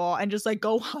table and just like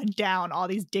go hunt down all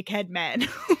these dickhead men.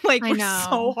 Like, we're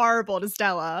so horrible to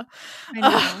Stella. I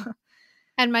know.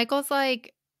 And Michael's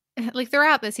like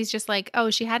throughout this, he's just like, oh,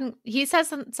 he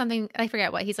says something, I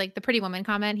forget what. He's like, the Pretty Woman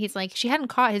comment. He's like, she hadn't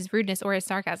caught his rudeness or his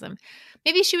sarcasm.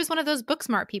 Maybe she was one of those book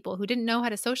smart people who didn't know how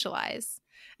to socialize.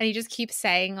 And he just keeps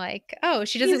saying like, oh,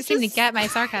 she doesn't seem to get my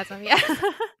sarcasm. Yeah.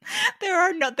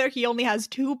 He only has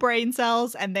 2 brain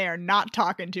cells and they are not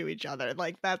talking to each other.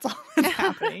 Like that's all that's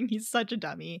happening. He's such a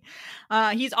dummy.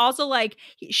 He's also like,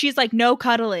 she's like, no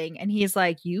cuddling. And he's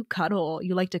like, you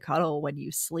like to cuddle when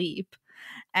you sleep.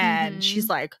 And she's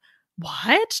like,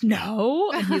 what?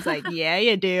 No. And he's like, yeah,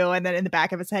 you do. And then in the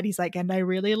back of his head, he's like, and I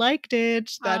really liked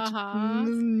it. That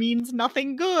means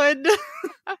nothing good.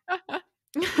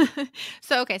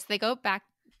 So they go back.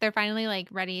 They're finally like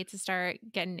ready to start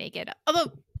getting naked.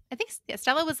 Although I think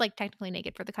Stella was like technically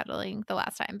naked for the cuddling the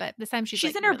last time, but this time she's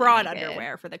like, in her really bra and naked.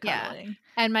 Underwear for the cuddling. Yeah.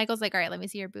 And Michael's like, all right, let me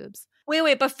see your boobs.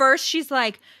 Wait, but first she's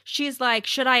like,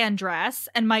 should I undress?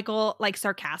 And Michael, like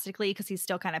sarcastically, because he's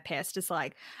still kind of pissed, is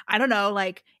like, I don't know,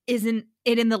 like, isn't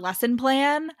it in the lesson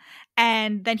plan?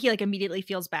 And then he like immediately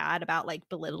feels bad about like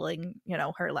belittling,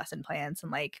 her lesson plans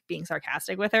and like being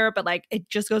sarcastic with her. But like it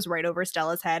just goes right over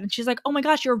Stella's head. And she's like, oh my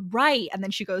gosh, you're right. And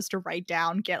then she goes to write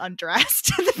down, get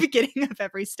undressed at the beginning of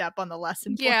every step on the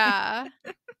lesson plan. Yeah.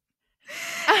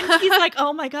 And he's like,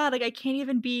 oh my God, like I can't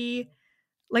even be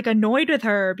like annoyed with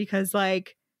her because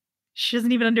like she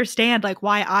doesn't even understand like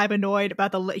why I'm annoyed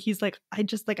about he's like,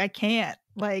 I can't,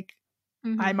 like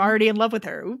I'm already in love with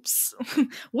her. Oops.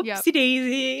 Whoopsie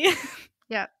daisy.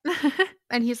 Yep.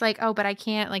 And he's like, oh, but I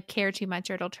can't like care too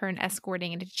much or it'll turn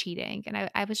escorting into cheating.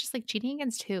 And I was just like, cheating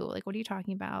against who? Like, what are you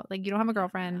talking about? Like, you don't have a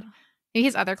girlfriend. Maybe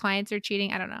his other clients are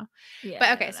cheating. I don't know. Yeah,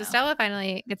 but okay, so Stella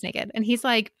finally gets naked and he's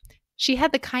like, she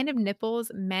had the kind of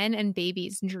nipples men and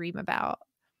babies dream about.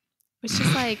 It's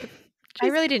just like, I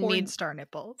really didn't need star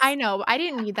nipples. I know. I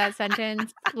didn't need that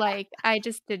sentence. Like, I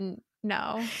just didn't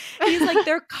know. He's like,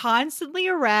 they're constantly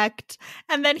erect.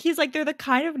 And then he's like, they're the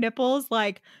kind of nipples,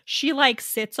 like, she like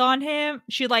sits on him.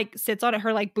 She like sits on it.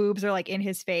 Her like boobs are like in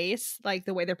his face, like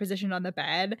the way they're positioned on the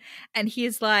bed. And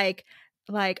he's like,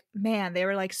 man, they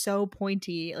were like so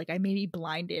pointy. Like, I may be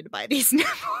blinded by these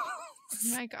nipples.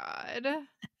 Oh my God.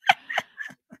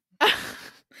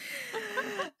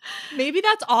 Maybe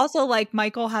that's also like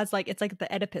Michael has like, it's like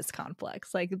the Oedipus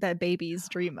complex, like that babies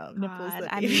dream of nipples. God,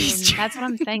 That I babies mean, that's what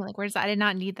I'm saying. Like, I did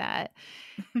not need that.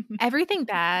 Everything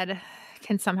bad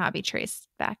can somehow be traced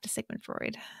back to Sigmund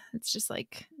Freud. It's just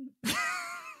like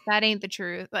that ain't the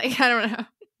truth. Like, I don't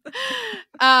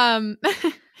know.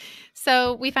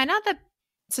 So we find out that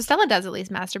Stella does at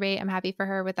least masturbate. I'm happy for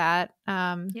her with that.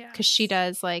 Because she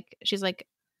does like she's like,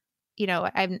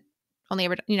 I've only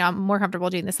ever I'm more comfortable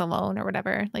doing this alone or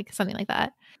whatever, like something like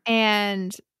that.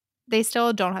 And they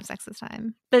still don't have sex this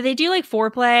time. But they do like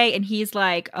foreplay, and he's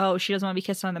like, oh, she doesn't want to be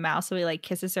kissed on the mouth, so he like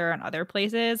kisses her in other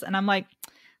places. And I'm like,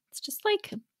 it's just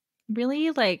like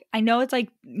really like, I know it's like,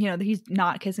 he's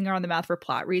not kissing her on the mouth for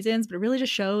plot reasons, but it really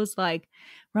just shows like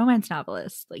romance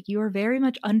novelists, like you are very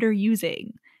much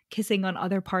underusing kissing on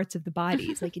other parts of the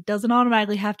bodies. Like it doesn't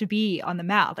automatically have to be on the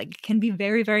mouth. Like it can be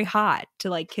very, very hot to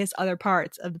like kiss other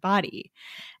parts of the body.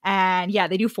 And yeah,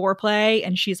 they do foreplay,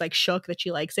 and she's like shook that she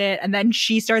likes it. And then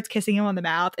she starts kissing him on the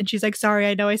mouth, and she's like, sorry,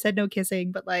 I know I said no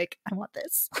kissing, but like I want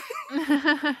this.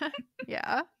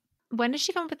 Yeah. When does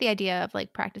she come up with the idea of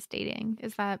like practice dating?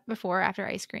 Is that before or after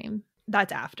ice cream?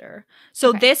 That's after.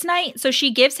 So this night, so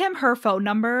she gives him her phone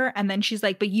number, and then she's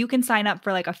like, but you can sign up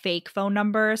for like a fake phone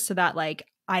number so that like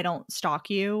I don't stalk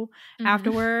you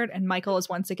afterward. And Michael is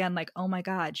once again like, oh my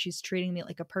God, she's treating me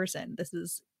like a person. This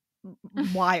is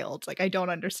wild. Like I don't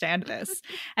understand this.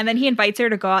 And then he invites her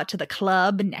to go out to the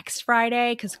club next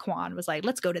Friday, because Quan was like,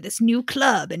 let's go to this new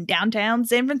club in downtown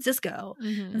San Francisco.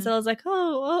 And so I was like,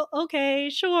 oh, okay,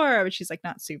 sure. But she's like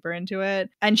not super into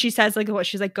it. And she says like, what,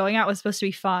 she's like, going out was supposed to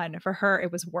be fun. For her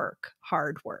it was work,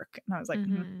 hard work. And I was like,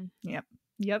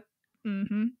 yep.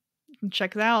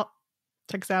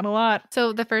 Checks out a lot.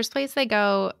 So the first place they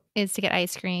go is to get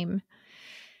ice cream.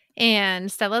 And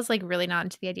Stella's like really not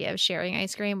into the idea of sharing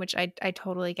ice cream, which I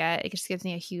totally get. It just gives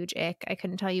me a huge ick. I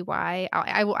couldn't tell you why.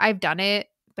 I've done it,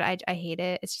 but I hate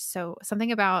it. It's just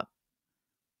something about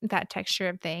that texture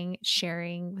of thing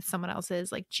sharing with someone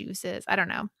else's like juices. I don't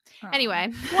know.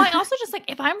 Anyway. Well, I also just like,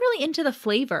 if I'm really into the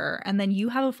flavor and then you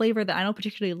have a flavor that I don't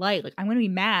particularly like I'm going to be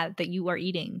mad that you are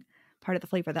eating part of the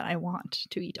flavor that I want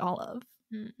to eat all of.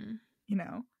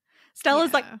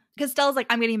 Stella's like, because Stella's like,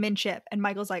 I'm getting mint chip, and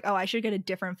Michael's like, oh, I should get a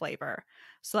different flavor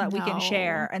so that we can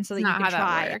share and so that you can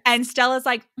try. And Stella's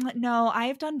like, no,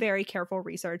 I've done very careful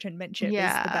research, and mint chip is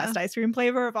the best ice cream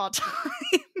flavor of all time.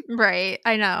 Right.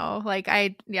 I know. Like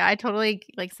I totally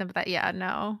like sympathize. Yeah,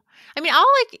 no. I mean, I'll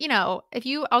like,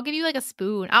 I'll give you like a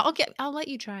spoon. I'll let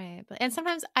you try it. And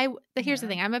sometimes here's the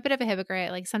thing. I'm a bit of a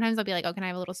hypocrite. Like sometimes I'll be like, oh, can I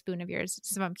have a little spoon of yours?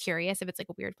 So I'm curious if it's like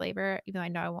a weird flavor, even though I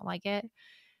know I won't like it.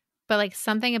 But like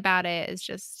something about it is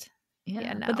just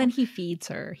no. But then he feeds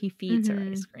her. He feeds her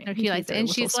ice cream. He likes it, and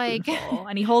she's like,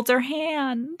 and he holds her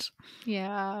hand.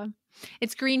 Yeah,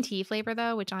 it's green tea flavor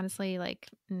though, which honestly, like,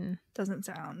 doesn't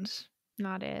sound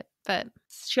not it. But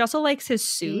she also likes his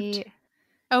suit.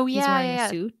 Oh yeah, he's wearing a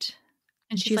suit,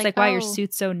 and she's like, "Wow, your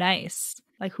suit's so nice.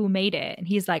 Like, who made it?" And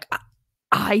he's like,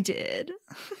 I did.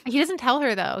 He doesn't tell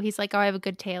her though. He's like, "Oh, I have a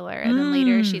good tailor," and then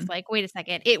later she's like, "Wait a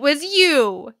second, it was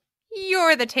you.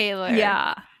 You're the tailor."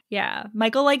 Yeah.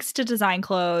 Michael likes to design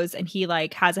clothes, and he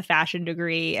like has a fashion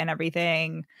degree and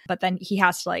everything. But then he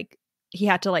had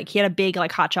a big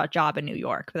like hotshot job in New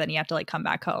York, but then he had to like come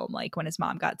back home like when his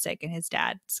mom got sick and his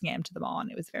dad scammed them all, and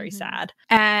it was very sad.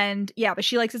 And yeah, but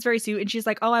she likes this very suit, and she's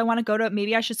like, oh, I want to go to,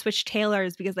 maybe I should switch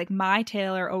tailors because like my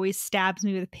tailor always stabs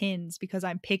me with pins because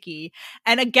I'm picky.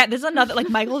 And again, this is another like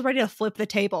Michael's ready to flip the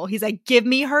table. He's like, give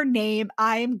me her name.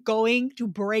 I'm going to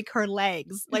break her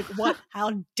legs. Like what?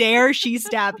 How dare she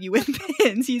stab you with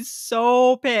pins? He's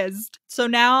so pissed. So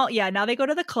now they go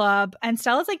to the club, and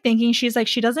Stella's like thinking, she's like,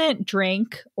 she doesn't drink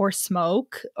or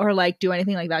smoke or like do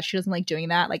anything like that. She doesn't like doing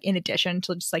that, like in addition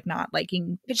to just like not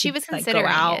liking. But she was considering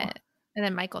it, and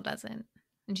then Michael doesn't,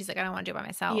 and she's like, I don't want to do it by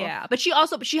myself. Yeah, but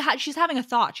she's having a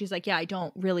thought. She's like, yeah, I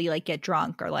don't really like get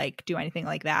drunk or like do anything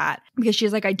like that, because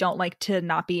she's like, I don't like to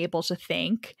not be able to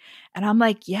think. And I'm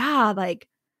like, yeah, like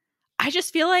I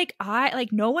just feel like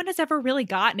no one has ever really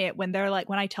gotten it when they're like,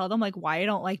 when I tell them like why I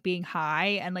don't like being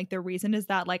high, and like the reason is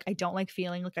that like I don't like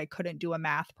feeling like I couldn't do a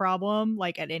math problem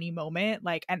like at any moment,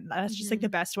 like, and that's just like the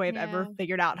best way I've ever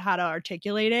figured out how to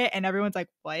articulate it. And everyone's like,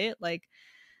 what? Like,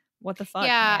 what the fuck?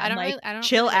 Yeah, man? I don't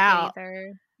chill really out.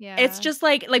 Either. Yeah, it's just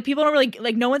like people don't really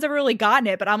like, no one's ever really gotten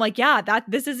it, but I'm like, yeah,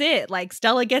 this is it. Like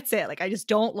Stella gets it. Like I just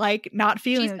don't like not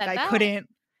feeling like I couldn't.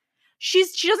 She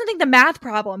doesn't think the math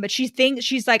problem, but she's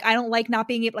like, I don't like not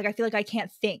being able, like I feel like I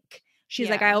can't think. She's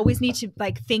like, I always need to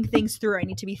like think things through. I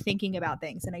need to be thinking about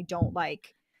things, and I don't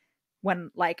like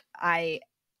when like I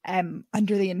am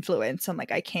under the influence. I'm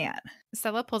like, I can't.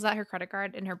 Stella pulls out her credit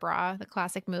card in her bra, the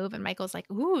classic move, and Michael's like,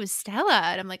 "Ooh, Stella."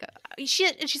 And I'm like,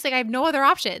 "Shit." And she's like, "I have no other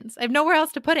options. I have nowhere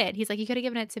else to put it." He's like, "You could have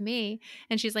given it to me."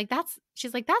 And she's like, "That's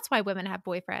why women have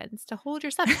boyfriends, to hold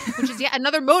your stuff," which is yet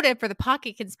another motive for the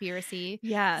pocket conspiracy.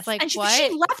 Yes. It's like, and she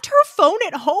what? left her phone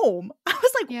at home. I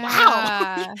was like, wow.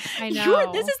 Yeah, I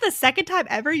know. This is the second time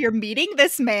ever you're meeting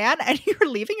this man and you're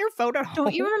leaving your phone at home.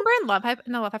 Don't you remember in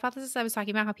the Love Hypothesis I was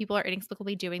talking about how people are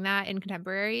inexplicably doing that in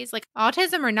contemporaries? Like,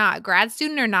 autism or not, grad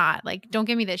student or not, like, don't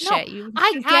give me this shit. You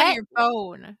should have your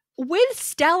phone. With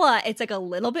Stella, it's like a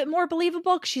little bit more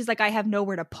believable because she's like, I have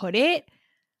nowhere to put it.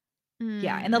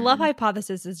 Yeah, and the Love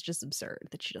Hypothesis is just absurd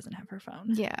that she doesn't have her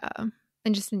phone. Yeah,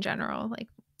 and just in general, like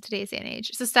today's day and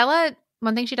age. So Stella,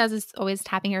 one thing she does is always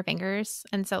tapping her fingers,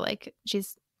 and so like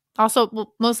she's also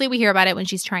mostly we hear about it when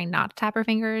she's trying not to tap her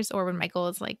fingers or when Michael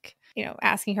is like, you know,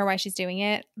 asking her why she's doing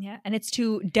it. Yeah, and it's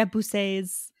to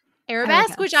Debussy's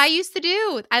Arabesque, which I used to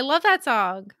do. I love that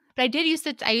song. But I used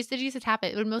to tap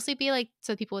it. It would mostly be like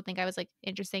so people would think I was like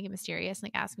interesting and mysterious and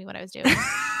like ask me what I was doing.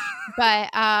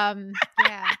 But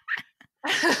yeah.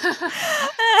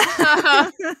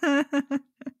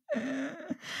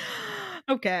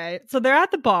 Okay, so they're at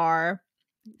the bar.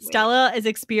 Stella is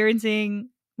experiencing.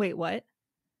 Wait, what?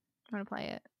 I'm gonna play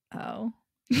it. Oh.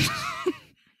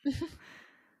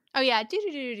 Oh yeah.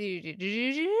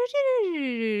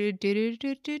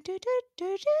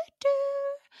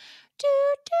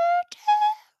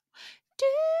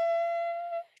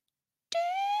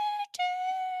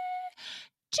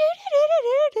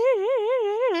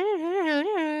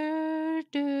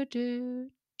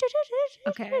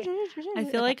 Okay, I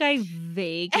feel like I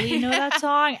vaguely know that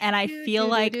song, and I feel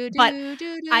like, but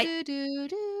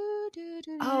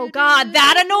oh god,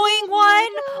 that annoying one!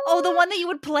 Oh, the one that you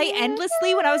would play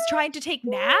endlessly when I was trying to take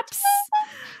naps?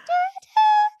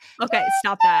 Okay,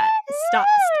 stop that. Stop.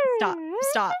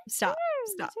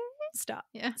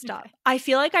 Yeah, stop. Okay. I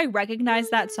feel like I recognize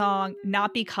that song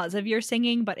not because of your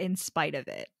singing, but in spite of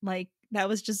it. Like, that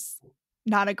was just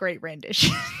not a great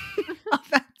rendition of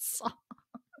that song.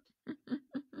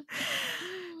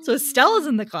 So Stella's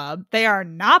in the club. They are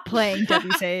not playing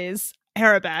Debussy's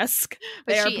Arabesque.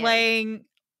 They are playing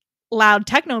loud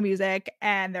techno music,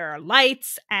 and there are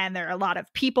lights and there are a lot of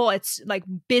people. It's like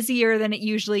busier than it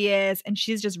usually is, and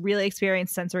she's just really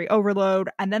experienced sensory overload.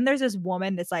 And then there's this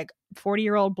woman, this like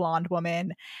 40-year-old blonde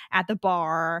woman at the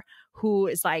bar who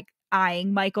is like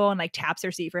eyeing Michael and like taps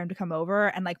her seat for him to come over,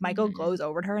 and like Michael goes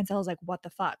over to her and Stella's like, what the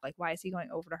fuck, like why is he going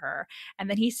over to her? And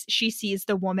then she sees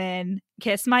the woman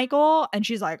kiss Michael, and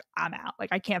she's like, I'm out, like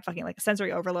I can't fucking, like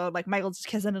sensory overload, like Michael's just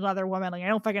kissing another woman, like I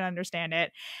don't fucking understand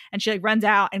it. And she like runs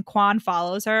out, and Quan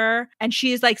follows her, and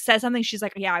she's like says something, she's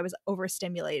like, yeah, I was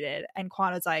overstimulated. And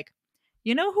Quan was like,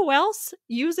 you know who else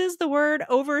uses the word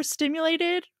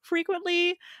overstimulated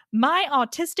frequently? My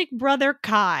autistic brother,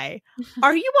 Kai.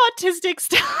 Are you autistic,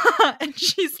 Stella? And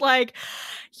she's like,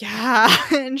 yeah.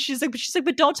 And she's like,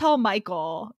 but don't tell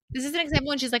Michael. This is an example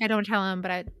when she's like, I don't tell him,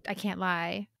 but I can't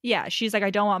lie. Yeah, she's like,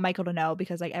 I don't want Michael to know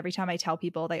because like every time I tell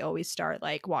people, they always start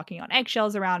like walking on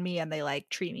eggshells around me and they like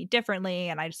treat me differently.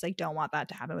 And I just like don't want that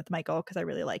to happen with Michael because I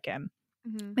really like him.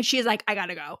 And she's like, I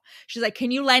gotta go. She's like, can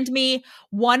you lend me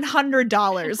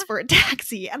 $100 for a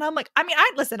taxi? And I'm like, I mean,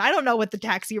 I don't know what the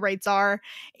taxi rates are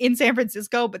in San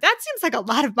Francisco, but that seems like a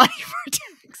lot of money for a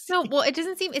taxi. No, well, it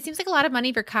seems like a lot of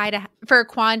money for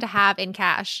Quan to have in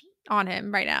cash on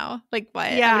him right now. Like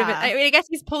what? Yeah. I mean, I guess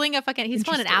he's pulling an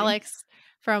Alex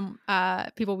from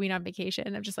People We Know on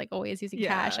Vacation. I'm just like always using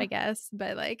cash, I guess.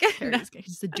 But like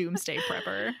he's the doomsday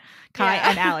prepper. Kai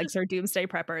and Alex are doomsday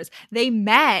preppers. They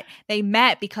met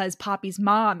because Poppy's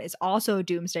mom is also a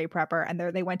doomsday prepper, and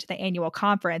they went to the annual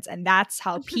conference, and that's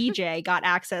how PJ got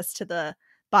access to the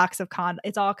box of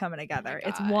It's all coming together.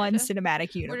 It's one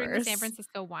cinematic universe. We're doing the San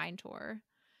Francisco wine tour.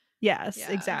 Yes,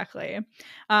 exactly.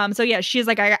 So yeah, she's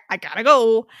like, I gotta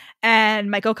go. And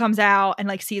Michael comes out and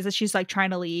like sees that she's like trying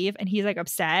to leave, and he's like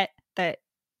upset that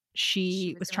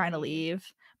she was trying to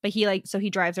leave. But he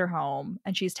drives her home,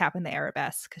 and she's tapping the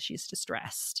Arabesque because she's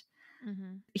distressed.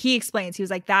 He explains, he was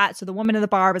like that. So the woman in the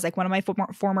bar was like one of my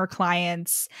former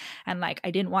clients, and like I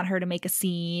didn't want her to make a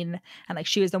scene, and like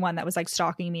she was the one that was like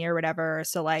stalking me or whatever.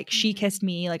 So like she kissed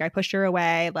me, like I pushed her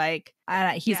away, like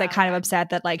he's like kind of upset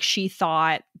that like she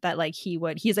thought that like he's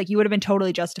like, you would have been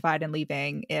totally justified in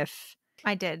leaving if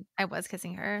I was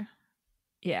kissing her.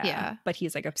 Yeah. But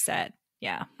he's like upset.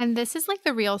 Yeah. And this is like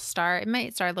the real start. It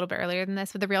might start a little bit earlier than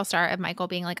this, but the real start of Michael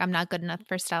being like, I'm not good enough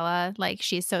for Stella. Like,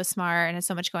 she's so smart and has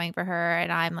so much going for her,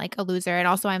 and I'm like a loser. And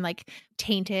also I'm like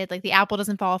tainted. Like, the apple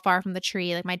doesn't fall far from the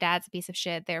tree. Like, my dad's a piece of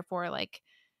shit. Therefore, like,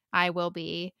 I will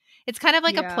be. It's kind of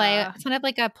like a play. Yeah. It's kind of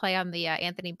like a play on the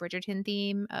Anthony Bridgerton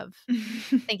theme of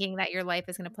thinking that your life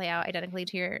is going to play out identically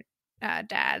to your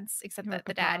dad's, except Your that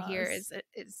the dad here papa's.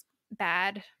 is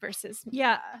bad versus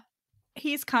Yeah.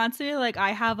 He's constantly like,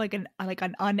 I have like an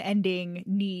unending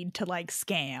need to like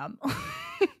scam.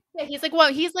 yeah, he's like,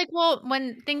 well,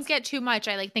 when things get too much,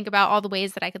 I like think about all the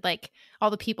ways that I could like all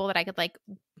the people that I could like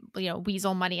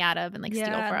weasel money out of and like steal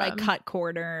Yeah, and like from. cut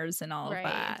corners and all of Right.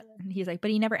 that. And he's like, but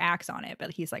he never acts on it.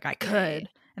 But he's like, I could. Right.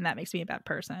 And that makes me a bad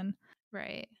person.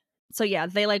 Right. So yeah,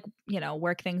 they like,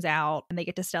 work things out and they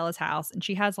get to Stella's house and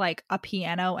she has like a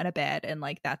piano and a bed and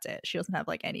like that's it. She doesn't have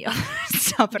like any other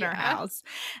stuff in her house.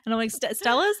 And I'm like,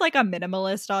 Stella's like a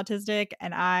minimalist autistic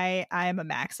and I am a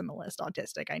maximalist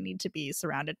autistic. I need to be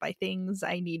surrounded by things.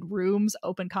 I need rooms.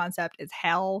 Open concept is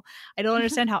hell. I don't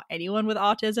understand how anyone with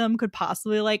autism could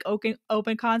possibly like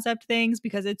open concept things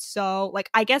because it's so like,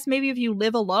 I guess maybe if you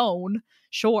live alone,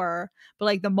 sure. But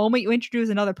like the moment you introduce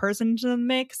another person into the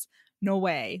mix, no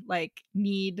way. Like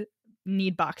need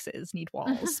boxes, need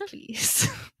walls, please.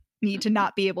 Need to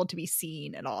not be able to be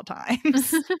seen at all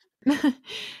times.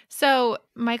 So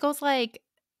Michael's like,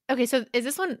 okay, so is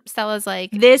this when Stella's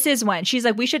like, this is when she's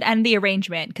like, we should end the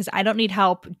arrangement because I don't need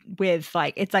help with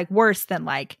like, it's like worse than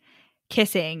like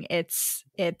kissing. It's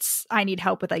I need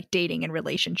help with like dating and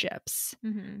relationships.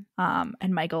 mm-hmm.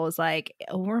 And Michael is like,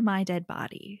 over my dead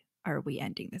body are we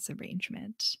ending this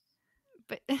arrangement?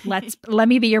 But let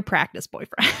me be your practice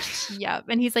boyfriend. Yep.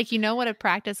 And he's like, you know what a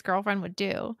practice girlfriend would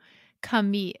do?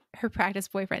 Come meet her practice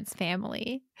boyfriend's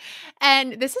family.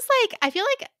 And this is like, I feel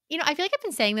like I've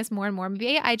been saying this more and more.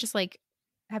 Maybe I just like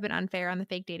have been unfair on the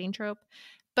fake dating trope.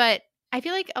 But I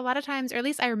feel like a lot of times, or at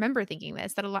least I remember thinking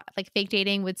this, that a lot like fake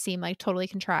dating would seem like totally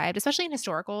contrived, especially in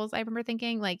historicals. I remember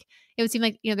thinking like it would seem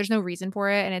like, there's no reason for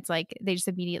it. And it's like they just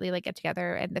immediately like get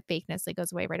together and the fakeness like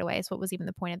goes away right away. So what was even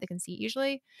the point of the conceit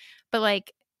usually? But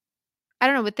like, I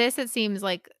don't know. With this, it seems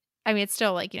like, I mean, it's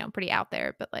still like, pretty out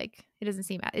there, but like it doesn't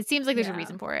seem, it seems like there's a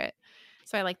reason for it.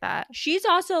 So I like that. She's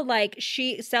also like,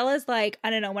 Stella's like, I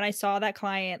don't know, when I saw that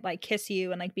client like kiss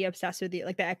you and like be obsessed with you,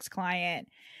 like the ex-client,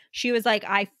 she was like,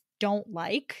 I don't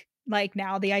like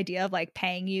now the idea of like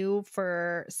paying you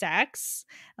for sex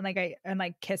and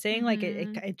like kissing, like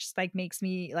it just like makes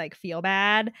me like feel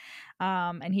bad.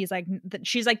 And he's like,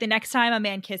 she's like, the next time a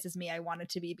man kisses me, I want it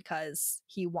to be because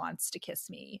he wants to kiss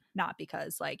me, not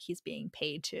because like he's being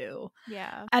paid to.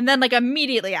 Yeah. And then like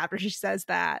immediately after she says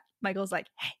that, Michael's like,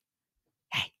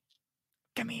 hey,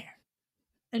 come here.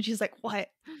 And she's like, what?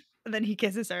 And then he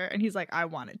kisses her and he's like, I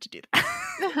wanted to do that.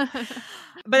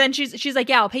 But then she's like,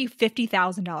 yeah, I'll pay you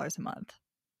 $50,000 a month.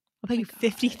 I'll pay you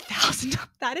 $50,000.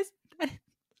 That is,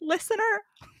 listener,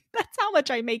 that's how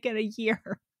much I make in a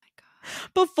year.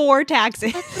 Before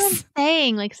taxes. That's what I'm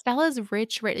saying. Like Stella's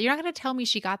rich. You're not going to tell me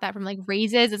she got that from like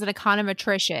raises as an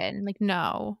econometrician. Like,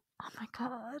 no. Oh my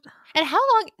God. And how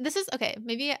long, this is, okay,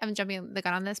 maybe I'm jumping the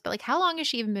gun on this, but like how long has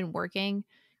she even been working?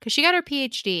 Because she got her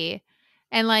PhD.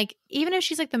 And like, even if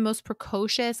she's like the most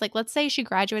precocious, like let's say she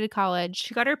graduated college.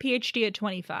 She got her PhD at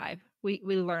 25. We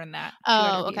learned that.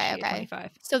 Oh, okay.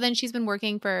 So then she's been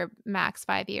working for max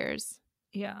 5 years.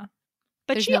 Yeah.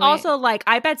 But she also like,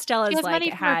 I bet Stella's like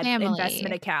had family.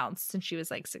 investment accounts since she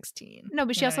was like 16. No,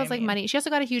 but she also has like money. She also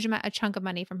got a chunk of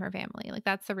money from her family. Like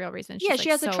that's the real reason. She's, she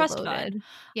has a trust fund.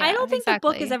 Yeah, I don't think the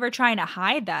book is ever trying to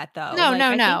hide that though. No,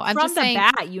 like, no. I'm from just the saying,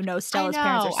 bat, Stella's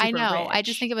parents are super I know. rich. I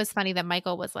just think it was funny that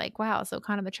Michael was like, wow, so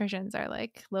econometricians are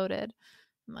like loaded.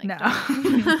 I'm like, no.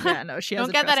 Yeah, no, she has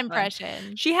don't get that impression.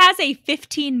 Fund. She has a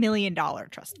 $15 million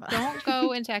trust fund. Don't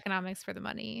go into economics for the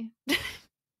money.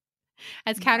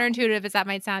 As counterintuitive as that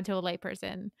might sound to a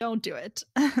layperson. Don't do it.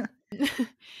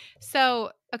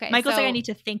 So, okay. Michael's like, I need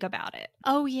to think about it.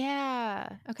 Oh, yeah.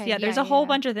 Okay. So, yeah, there's a whole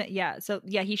bunch of things. Yeah. So,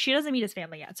 yeah, she doesn't meet his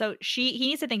family yet. So, he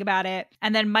needs to think about it.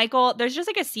 And then Michael, there's just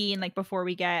like a scene like before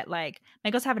we get like,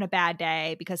 Michael's having a bad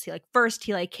day because he like, first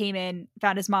he like came in,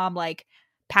 found his mom like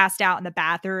passed out in the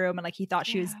bathroom and like he thought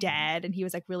she was dead and he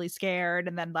was like really scared.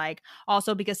 And then like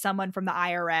also because someone from the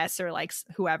IRS or like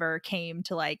whoever came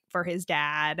to like for his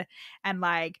dad and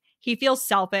like he feels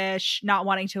selfish not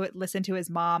wanting to listen to his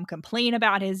mom complain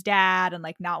about his dad and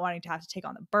like not wanting to have to take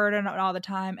on the burden all the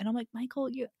time. And I'm like, Michael,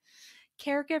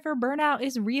 caregiver burnout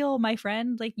is real, my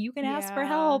friend. Like you can ask for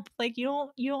help. Like you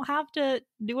don't have to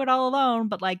do it all alone,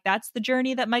 but like that's the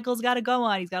journey that Michael's got to go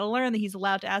on. He's got to learn that he's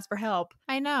allowed to ask for help.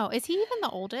 I know. Is he even the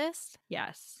oldest?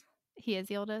 Yes. He is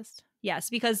the oldest? Yes,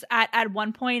 because at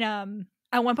one point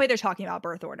they're talking about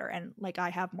birth order and like I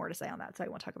have more to say on that, so I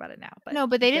won't talk about it now. But no,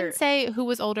 but they didn't say who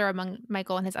was older among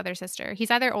Michael and his other sister.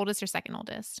 He's either oldest or second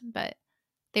oldest, but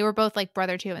they were both like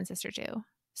brother 2 and sister 2.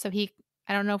 So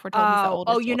I don't know if we're told he's the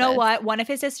oldest. You know what? One of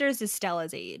his sisters is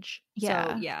Stella's age. So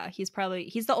Yeah. yeah, he's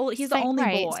the Like, only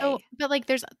right. boy. So, but like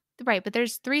but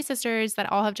there's 3 sisters that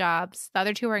all have jobs. The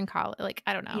other 2 are in college. Like,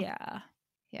 I don't know. Yeah.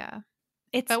 Yeah.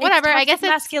 It's But whatever. I toxic guess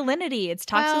masculinity. It's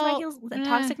well,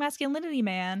 toxic masculinity,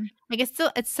 man. I guess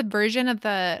still it's subversion of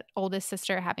the oldest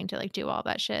sister having to like do all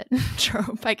that shit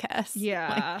trope, I guess.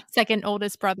 Yeah. Like second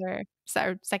oldest brother,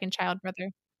 second child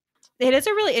brother. It is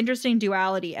a really interesting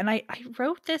duality, and I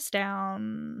wrote this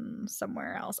down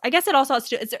somewhere else. I guess it also has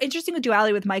to, it's interesting with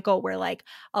duality with Michael, where like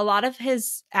a lot of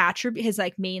his his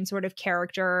like main sort of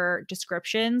character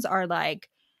descriptions are like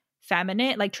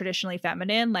feminine, like traditionally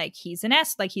feminine. Like he's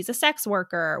he's a sex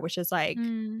worker, which is like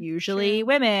usually True.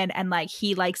 women, and like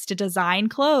he likes to design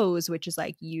clothes, which is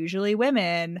like usually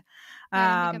women.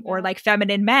 Or like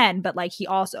feminine men, but like he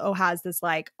also has this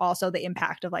like also the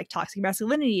impact of like toxic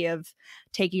masculinity of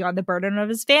taking on the burden of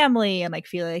his family and like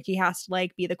feeling like he has to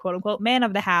like be the quote unquote man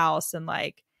of the house, and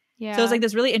like so it's like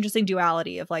this really interesting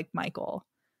duality of like Michael.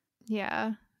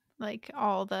 Yeah. Like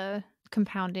all the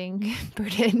compounding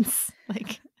burdens,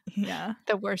 like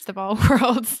the worst of all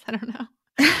worlds. I don't know.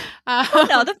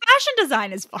 No, the fashion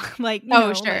design is fun. Like, sure,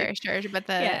 like, sure. But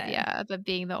the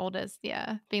being the oldest,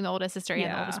 being the oldest sister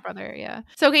and the oldest brother,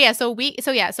 So okay,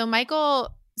 so Michael.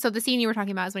 So the scene you were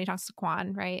talking about is when he talks to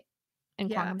Quan, right?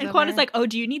 And Quan is like, "Oh,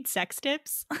 do you need sex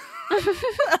tips?"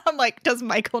 I'm like, "Does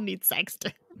Michael need sex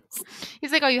tips?"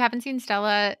 He's like, "Oh, you haven't seen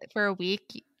Stella for a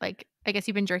week. Like, I guess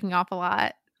you've been jerking off a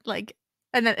lot." Like,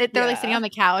 and then they're like sitting on the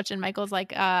couch, and Michael's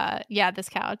like, yeah, this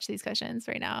couch, these cushions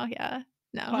right now, yeah."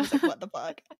 No. Quan's like, what the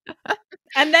fuck?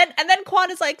 and then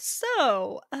Quan is like,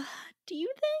 so, do you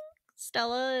think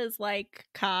Stella is like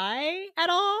Kai at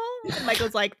all? And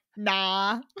Michael's like,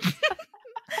 nah.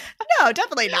 No,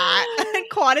 definitely not. And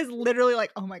Quan is literally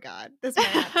like, oh my god, this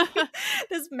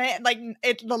man, like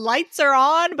the lights are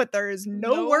on, but there is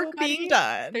no work being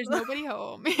done. There's nobody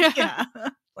home. Yeah.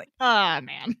 Like,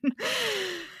 man.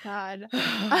 God.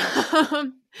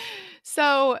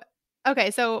 So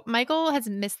okay, so Michael has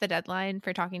missed the deadline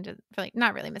for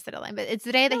not really missed the deadline, but it's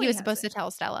the day that he was supposed to tell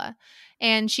Stella.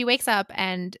 And she wakes up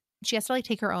and she has to like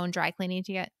take her own dry cleaning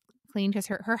to get cleaned because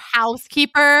her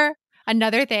housekeeper,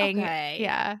 another thing. Okay.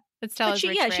 Yeah. But Stella's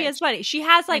she has money. She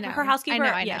has like her housekeeper.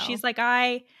 I know. She's like,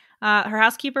 her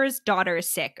housekeeper's daughter is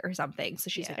sick or something.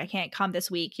 So she's like, I can't come this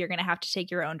week. You're going to have to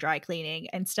take your own dry cleaning.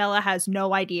 And Stella has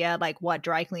no idea like what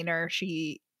dry cleaner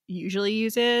she usually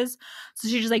uses. So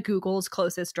she just like Googles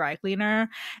closest dry cleaner.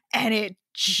 And it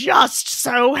just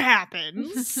so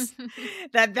happens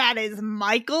that is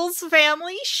Michael's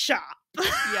family shop.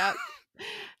 Yep.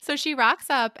 So she rocks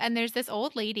up and there's this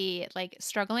old lady like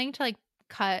struggling to like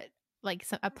cut like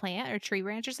a plant or tree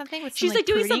branch or something. With she's like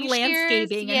doing some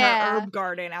landscaping in her herb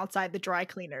garden outside the dry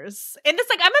cleaners. And it's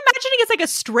like, I'm imagining it's like a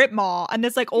strip mall and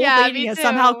this like old lady has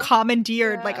somehow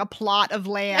commandeered like a plot of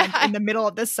land in the middle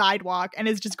of the sidewalk and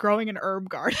is just growing an herb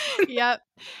garden. Yep.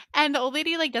 And the old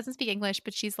lady like doesn't speak English,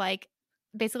 but she's like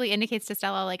basically indicates to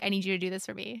Stella like, I need you to do this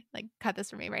for me, like cut this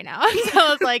for me right now. And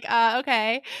Stella's like,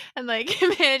 okay, and like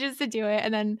manages to do it.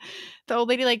 And then the old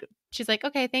lady like, she's like,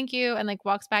 okay, thank you, and like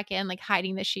walks back in, like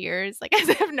hiding the shears, like as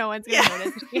if no one's gonna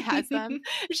notice if she has them.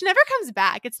 She never comes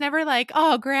back. It's never like,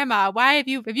 oh, grandma, why have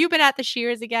you been at the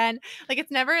shears again? Like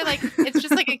it's never like, it's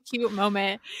just like a cute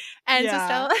moment. And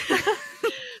so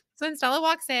then Stella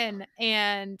walks in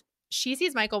and she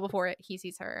sees Michael before he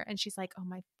sees her, and she's like, oh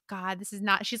my God, this is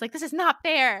not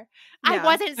fair. I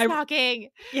wasn't stalking.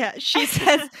 She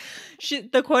says,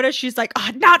 the quote is, she's like,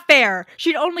 oh, not fair.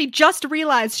 She'd only just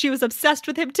realized she was obsessed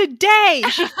with him today.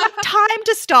 She had time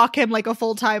to stalk him like a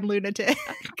full-time lunatic.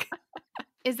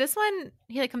 Is this when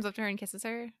he like comes up to her and kisses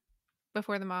her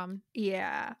before the mom?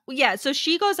 Yeah. So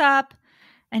she goes up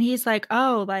and he's like,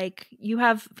 oh, like you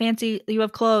have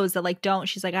clothes that like don't.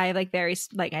 She's like, I have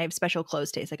like I have special clothes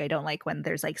taste. Like I don't like when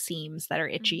there's like seams that are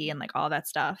itchy and like all that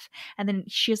stuff. And then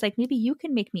she's like, maybe you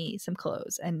can make me some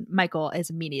clothes. And Michael is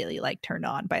immediately like turned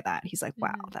on by that. He's like,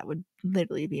 wow, that would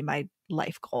literally be my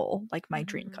life goal, like my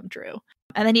dream come true.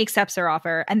 And then he accepts her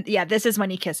offer. And this is when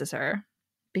he kisses her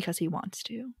because he wants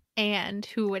to. And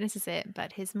who witnesses it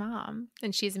but his mom?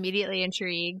 And she's immediately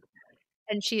intrigued.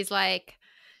 And she's like,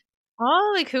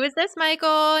 oh, like, who is this,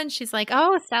 Michael? And she's like,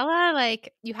 oh, Stella,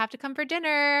 like, you have to come for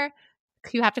dinner.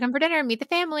 Meet the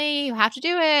family. You have to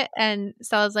do it. And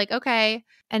Stella's like, okay.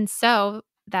 And so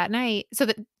that night,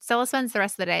 Stella spends the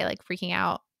rest of the day, like, freaking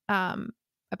out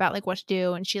about like what to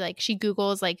do, and she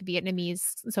Googles like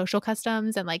Vietnamese social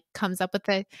customs and like comes up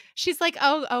with she's like,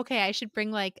 oh, okay, I should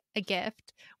bring like a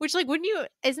gift, which like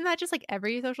isn't that just like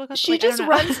every social custom? She Like, I just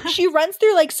don't know. she runs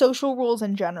through like social rules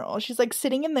in general. She's like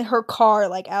sitting in her car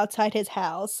like outside his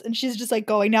house, and she's just like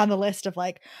going down the list of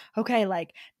like, okay,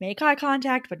 like make eye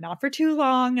contact but not for too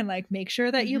long, and like make sure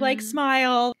that you like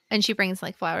smile. And she brings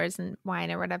like flowers and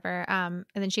wine or whatever. And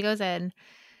then she goes in,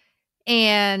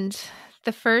 and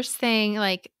the first thing,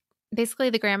 like, basically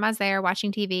the grandma's there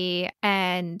watching TV,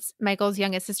 and Michael's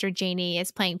youngest sister Janie is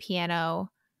playing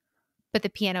piano, but the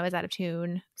piano is out of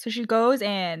tune. So she goes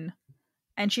in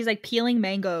and she's like peeling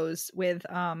mangoes with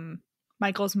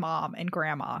Michael's mom and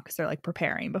grandma because they're like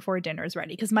preparing before dinner's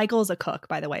ready. Because Michael's a cook,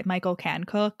 by the way. Michael can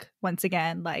cook. Once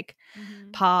again, like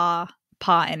paw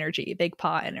energy, big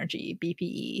paw energy,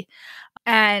 BPE.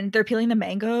 And they're peeling the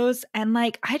mangoes, and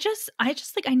like I just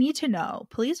like, I need to know,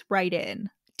 please write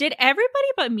in, did everybody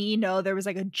but me know there was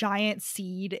like a giant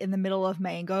seed in the middle of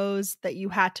mangoes that you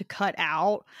had to cut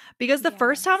out? Because the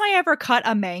first time I ever cut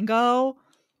a mango,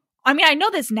 I mean, I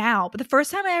know this now, but the first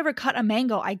time I ever cut a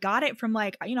mango, I got it from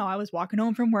like, you know, I was walking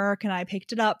home from work and I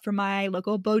picked it up from my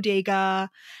local bodega.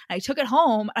 And I took it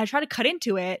home and I tried to cut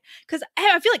into it because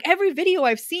I feel like every video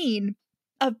I've seen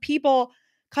of people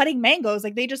cutting mangoes,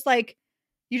 like they just like,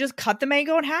 you just cut the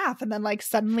mango in half and then like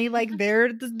suddenly like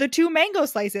they're the two mango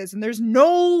slices and there's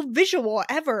no visual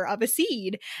ever of a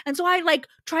seed. And so I like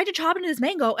tried to chop into this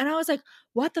mango and I was like,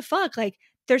 what the fuck? Like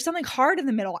there's something hard in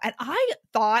the middle. And I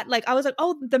thought like, I was like,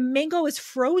 oh, the mango is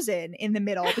frozen in the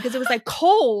middle because it was like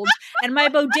cold and my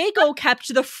bodega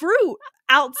kept the fruit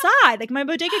outside. Like my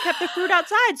bodega kept the fruit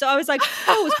outside. So I was like,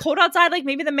 oh, it was cold outside. Like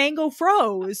maybe the mango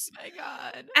froze. Oh my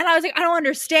God. And I was like, I don't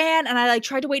understand. And I like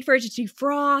tried to wait for it to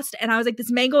defrost. And I was like,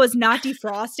 this mango is not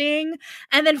defrosting.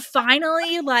 And then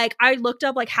finally, like I looked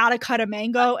up like how to cut a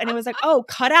mango and it was like, oh,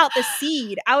 cut out the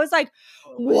seed. I was like,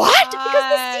 what? Because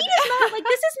the seed is not like,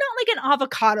 this is not like an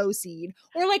avocado seed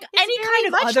or like It's any very kind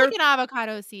of much other like an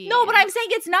avocado seed. No, but I'm saying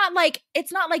it's not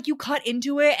like you cut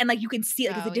into it and like you can see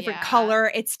it, like it's a different color.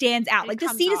 It stands out. Like the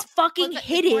seed is fucking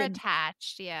hidden. It's more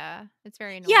attached. Yeah. It's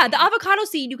very annoying. Yeah, the avocado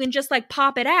seed, you can just like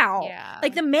pop it out. Yeah.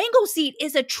 Like the mango seed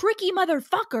is a tricky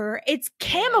motherfucker. It's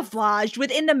camouflaged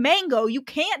within the mango. You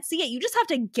can't see it. You just have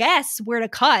to guess where to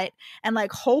cut and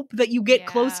like hope that you get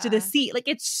close to the seed. Like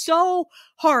it's so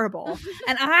horrible.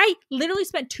 And I literally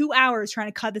spent 2 hours trying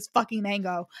to cut this fucking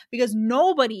mango because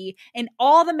nobody in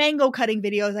all the mango cutting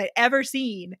videos I'd ever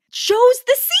seen shows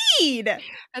the seed.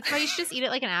 That's why you should just eat it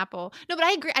like an apple. No, but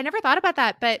I agree. I never thought about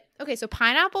that. But okay, so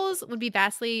pineapples would be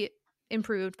vastly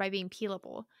improved by being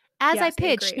peelable. As I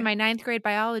pitched in my 9th grade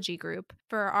biology group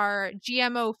for our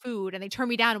GMO food, and they turned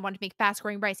me down and wanted to make fast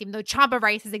growing rice, even though champa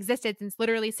rice has existed since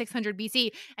literally 600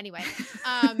 BC. Anyway,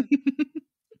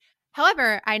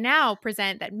 however, I now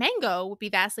present that mango would be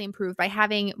vastly improved by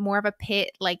having more of a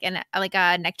pit, like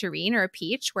a nectarine or a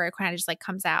peach, where it kind of just like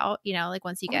comes out, you know, like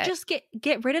once you just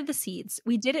get rid of the seeds.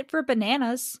 We did it for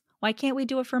bananas. Why can't we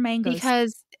do it for mangoes?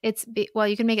 Because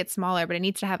you can make it smaller, but it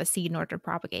needs to have a seed in order to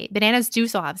propagate. Bananas do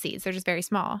still have seeds. They're just very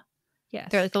small. Yes.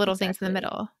 They're like the little things in the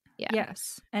middle. Yeah.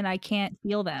 Yes. And I can't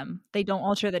feel them. They don't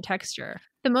alter the texture.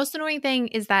 The most annoying thing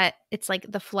is that it's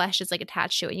like the flesh is like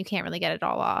attached to it and you can't really get it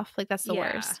all off. Like that's the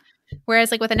worst.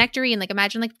 Whereas like with a nectarine, like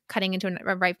imagine like cutting into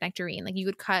a ripe nectarine. Like you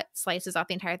could cut slices off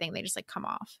the entire thing. They just like come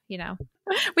off, you know?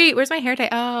 Wait, where's my hair tie?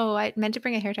 Oh, I meant to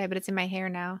bring a hair tie, but it's in my hair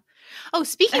now. Oh,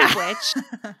 speaking of which,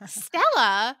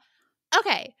 Stella,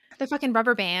 okay, the fucking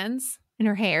rubber bands in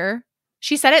her hair.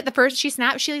 She said it the first, she's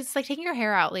like taking her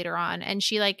hair out later on and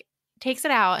she like takes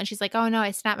it out and she's like, oh no,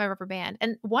 I snapped my rubber band.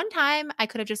 And one time I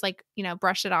could have just like, you know,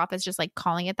 brushed it off as just like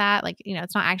calling it that. Like, you know,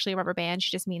 it's not actually a rubber band.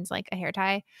 She just means like a hair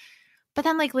tie. But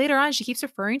then like later on, she keeps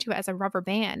referring to it as a rubber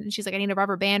band. And she's like, I need a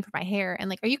rubber band for my hair. And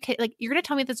like, are you kidding? Like, you're going to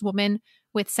tell me this woman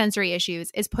with sensory issues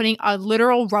is putting a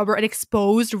literal an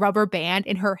exposed rubber band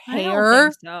in her hair? I don't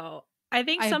think so. I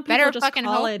think some people just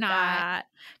call it that.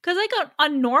 Because like a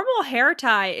normal hair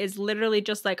tie is literally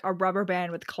just like a rubber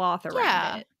band with cloth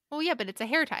around it. Well, yeah, but it's a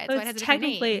hair tie. So it's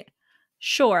technically,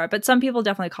 sure, but some people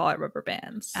definitely call it rubber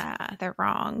bands. They're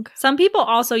wrong. Some people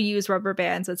also use rubber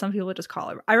bands, but some people just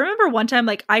call it. I remember one time,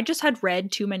 like I just had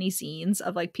read too many scenes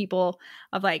of like people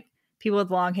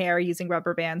with long hair using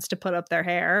rubber bands to put up their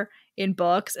hair in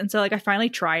books. And so like I finally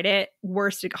tried it.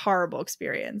 Worst horrible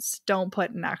experience. Don't put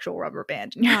an actual rubber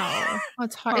band in your hair. Oh,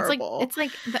 it's hard.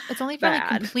 It's only for like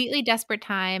completely desperate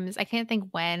times. I can't think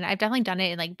when. I've definitely done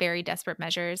it in like very desperate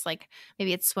measures. Like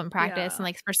maybe it's swim practice and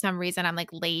like for some reason I'm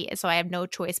like late. So I have no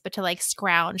choice but to like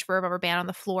scrounge for a rubber band on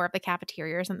the floor of the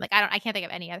cafeteria or something. Like I can't think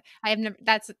of any other. I have never,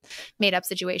 that's a made up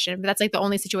situation, but that's like the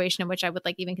only situation in which I would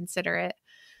like even consider it.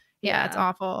 Yeah, it's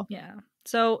awful. Yeah.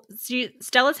 So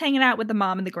Stella's hanging out with the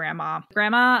mom and the grandma.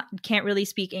 Grandma can't really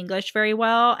speak English very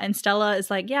well. And Stella is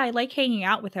like, yeah, I like hanging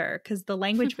out with her because the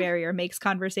language barrier makes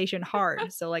conversation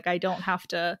hard. So like I don't have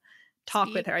to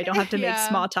talk with her. I don't have to make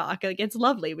small talk. Like it's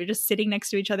lovely. We're just sitting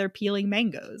next to each other peeling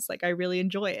mangoes. Like I really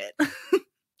enjoy it.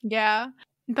 Yeah.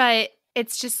 But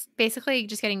it's just basically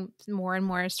just getting more and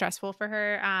more stressful for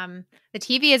her. The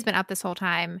TV has been up this whole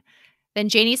time. Then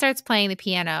Janie starts playing the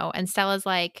piano and Stella's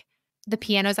like, the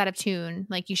piano's out of tune.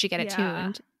 Like you should get it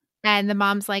tuned. And the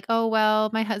mom's like, oh,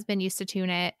 well, my husband used to tune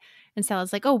it. And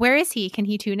Stella's like, oh, where is he? Can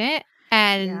he tune it?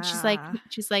 And she's like,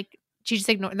 she just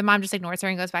ignores, the mom just ignores her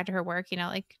and goes back to her work, you know,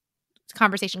 like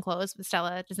conversation closed, but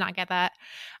Stella does not get that.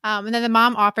 And then the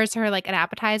mom offers her like an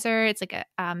appetizer. It's like a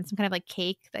some kind of like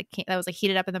cake that was like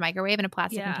heated up in the microwave in a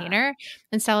plastic container.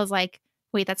 And Stella's like,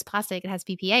 wait, that's plastic. It has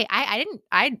BPA.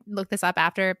 I looked this up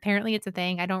after. Apparently it's a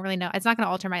thing. I don't really know. It's not going to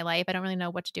alter my life. I don't really know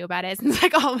what to do about it since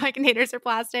like all my containers are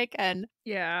plastic. And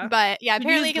but yeah,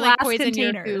 apparently it can like poison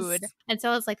your food. And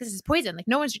Stella's like, this is poison. Like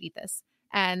no one should eat this.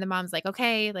 And the mom's like,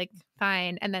 okay, like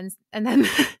fine. And then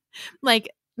like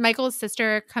Michael's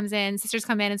sisters come in and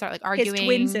start like arguing. His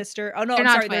twin sister. Oh no, I'm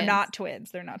sorry, they're not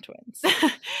twins. They're not twins.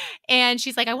 And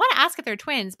she's like, I want to ask if they're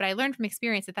twins, but I learned from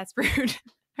experience that that's rude.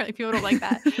 Like people don't like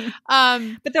that.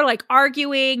 But they're like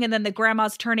arguing, and then the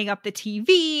grandma's turning up the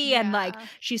TV, and like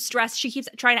she's stressed. She keeps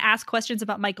trying to ask questions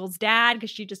about Michael's dad because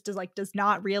she just does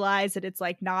not realize that it's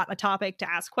like not a topic to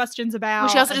ask questions about. Well,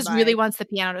 she also just really wants the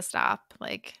piano to stop.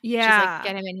 Like she's like,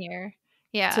 get him in here.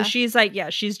 Yeah. So she's like,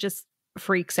 she's just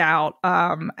freaks out.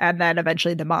 And then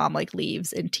eventually the mom like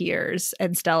leaves in tears,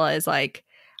 and Stella is like,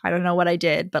 I don't know what I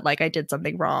did, but like I did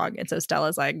something wrong. And so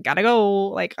Stella's like, gotta go.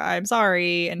 Like, I'm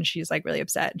sorry. And she's like really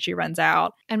upset and she runs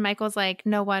out. And Michael's like,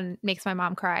 no one makes my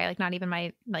mom cry. Like not even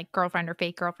my like girlfriend or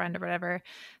fake girlfriend or whatever.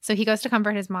 So he goes to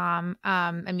comfort his mom.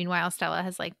 And meanwhile, Stella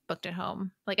has like booked it home.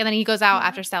 Like, and then he goes out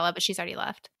after Stella, but she's already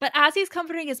left. But as he's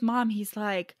comforting his mom, he's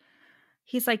like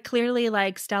clearly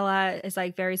like Stella is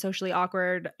like very socially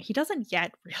awkward. He doesn't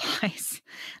yet realize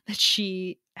that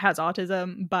she has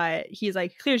autism, but he's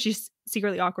like, clearly she's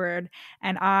secretly awkward,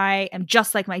 and I am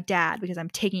just like my dad because I'm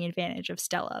taking advantage of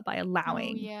Stella by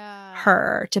allowing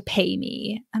her to pay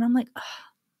me. And I'm like,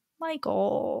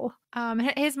 Michael.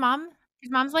 His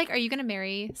mom's like, are you gonna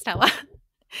marry Stella?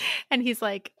 And he's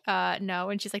like, no.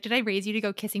 And she's like, did I raise you to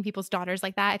go kissing people's daughters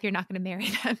like that if you're not gonna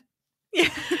marry them?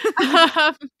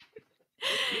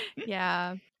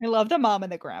 Yeah. I love the mom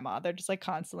and the grandma. They're just like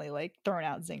constantly like throwing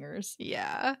out zingers.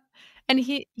 Yeah. And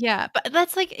but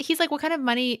that's like, he's like, what kind of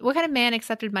man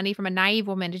accepted money from a naive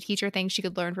woman to teach her things she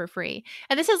could learn for free?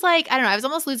 And this is like, I don't know, I was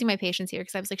almost losing my patience here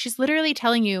because I was like, she's literally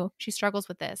telling you she struggles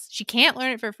with this. She can't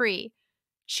learn it for free.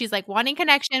 She's like wanting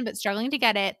connection, but struggling to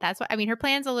get it. That's what, I mean, her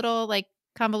plan's a little like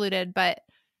convoluted, but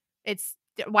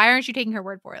why aren't you taking her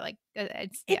word for it? Like,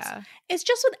 it's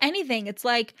just with anything. It's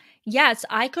like, yes,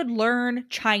 I could learn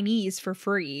Chinese for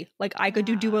free. Like I could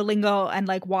do Duolingo and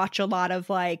like watch a lot of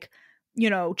like, you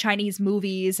know, Chinese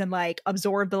movies and like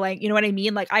absorb the language. You know what I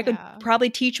mean? Like I could probably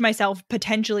teach myself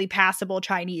potentially passable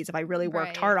Chinese if I really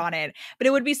worked hard on it. But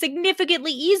it would be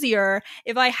significantly easier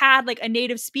if I had like a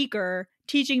native speaker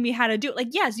teaching me how to do it. Like,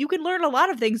 yes, you can learn a lot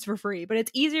of things for free, but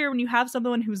it's easier when you have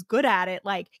someone who's good at it,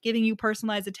 like giving you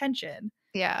personalized attention.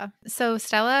 Yeah. So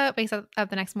Stella wakes up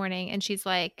the next morning and she's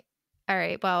like, all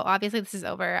right, well, obviously this is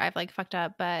over. I've like fucked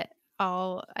up, but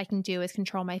all I can do is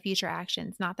control my future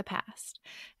actions, not the past.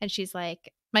 And she's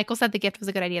like, Michael said the gift was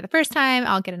a good idea the first time.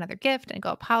 I'll get another gift and go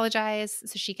apologize.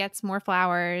 So she gets more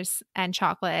flowers and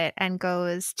chocolate and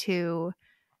goes to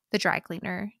the dry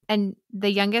cleaner. And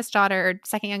the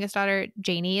second youngest daughter,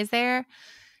 Janie, is there.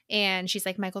 And she's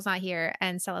like, Michael's not here.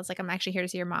 And Stella's like, I'm actually here to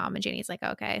see your mom. And Janie's like,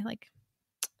 okay, like,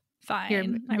 fine.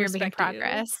 You're making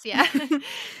progress. Yeah.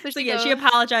 So she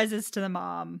apologizes to the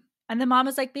mom. And the mom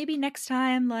is like, maybe next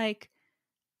time, like,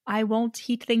 I won't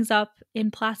heat things up in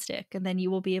plastic and then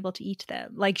you will be able to eat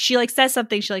them. Like she like says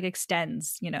something, she like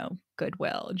extends, you know,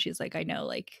 goodwill. And she's like, I know,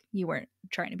 like you weren't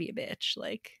trying to be a bitch.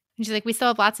 Like, and she's like, we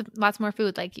still have lots more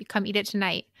food. Like you come eat it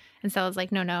tonight. And Stella's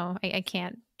like, no, I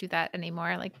can't do that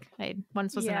anymore. Like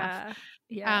once was enough.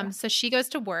 Yeah. So she goes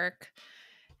to work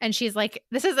and she's like,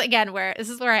 this is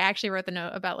where I actually wrote the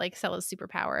note about like Stella's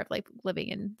superpower of like living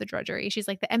in the drudgery. She's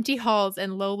like, the empty halls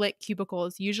and low lit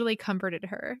cubicles usually comforted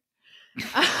her.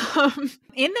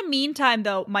 In the meantime,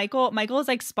 though, Michael is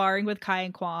like sparring with Kai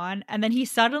and Kwan, and then he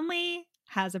suddenly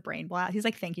has a brain blast. He's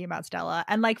like thinking about Stella,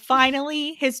 and like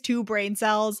finally his two brain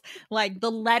cells, like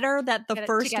the letter that the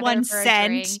first one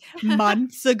sent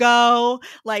months ago,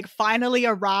 like finally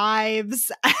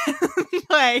arrives.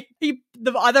 Like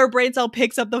the other brain cell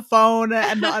picks up the phone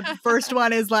and the first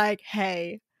one is like,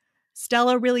 hey,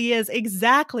 Stella really is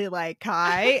exactly like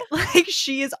Kai. Like,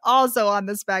 she is also on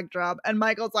the spectrum. And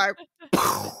Michael's like,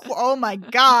 oh my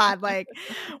God. Like,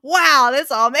 wow,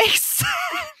 this all makes sense.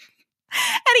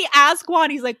 And he asked Quan,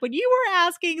 he's like, when you were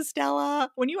asking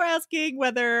Stella, when you were asking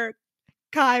whether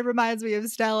Kai reminds me of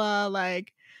Stella,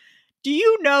 like, do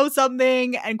you know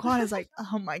something? And Quan is like,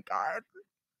 oh my God,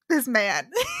 this man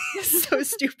is so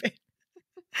stupid.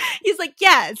 He's like,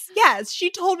 yes, she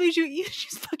told me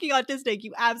she's fucking autistic,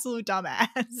 you absolute dumbass.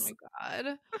 Oh my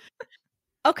God.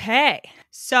 Okay,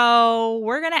 so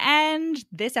we're going to end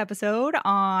this episode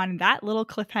on that little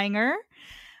cliffhanger.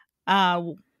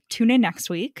 Tune in next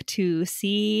week to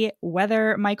see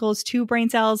whether Michael's 2 brain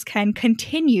cells can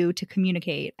continue to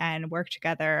communicate and work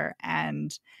together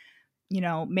and, you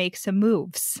know, make some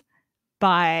moves.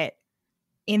 But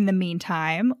in the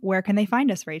meantime, where can they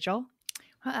find us, Rachel?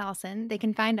 Well, Allison, they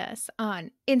can find us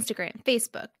on Instagram,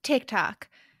 Facebook, TikTok,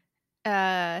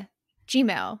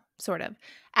 Gmail, sort of,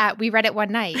 at We Read It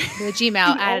One Night, the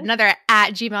Gmail, at another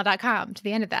at gmail.com to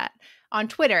the end of that. On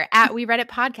Twitter, at We Read It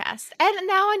Podcast. And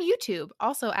now on YouTube,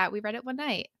 also at We Read It One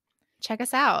Night. Check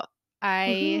us out.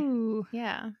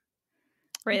 Yeah.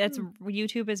 Right, that's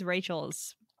YouTube is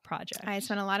Rachel's project. I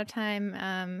spent a lot of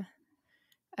time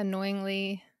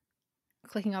annoyingly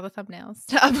clicking all the thumbnails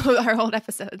to upload our old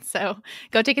episodes. So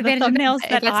go take advantage of thumbnails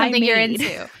that that's I something you're made.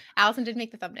 into. Allison did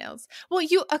make the thumbnails. Well,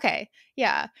 you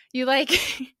like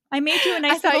I made you a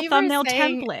nice little thumbnail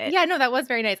template. Yeah, no, that was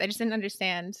very nice. I just didn't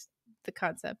understand the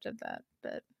concept of that,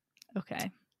 but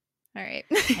okay. All right.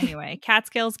 Anyway,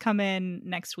 Catskills come in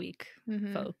next week,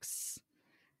 folks.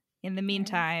 In the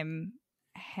meantime,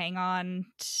 hang on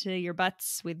to your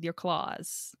butts with your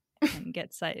claws and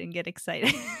get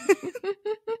excited.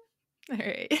 All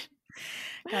right.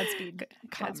 Godspeed,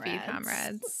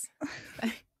 comrades.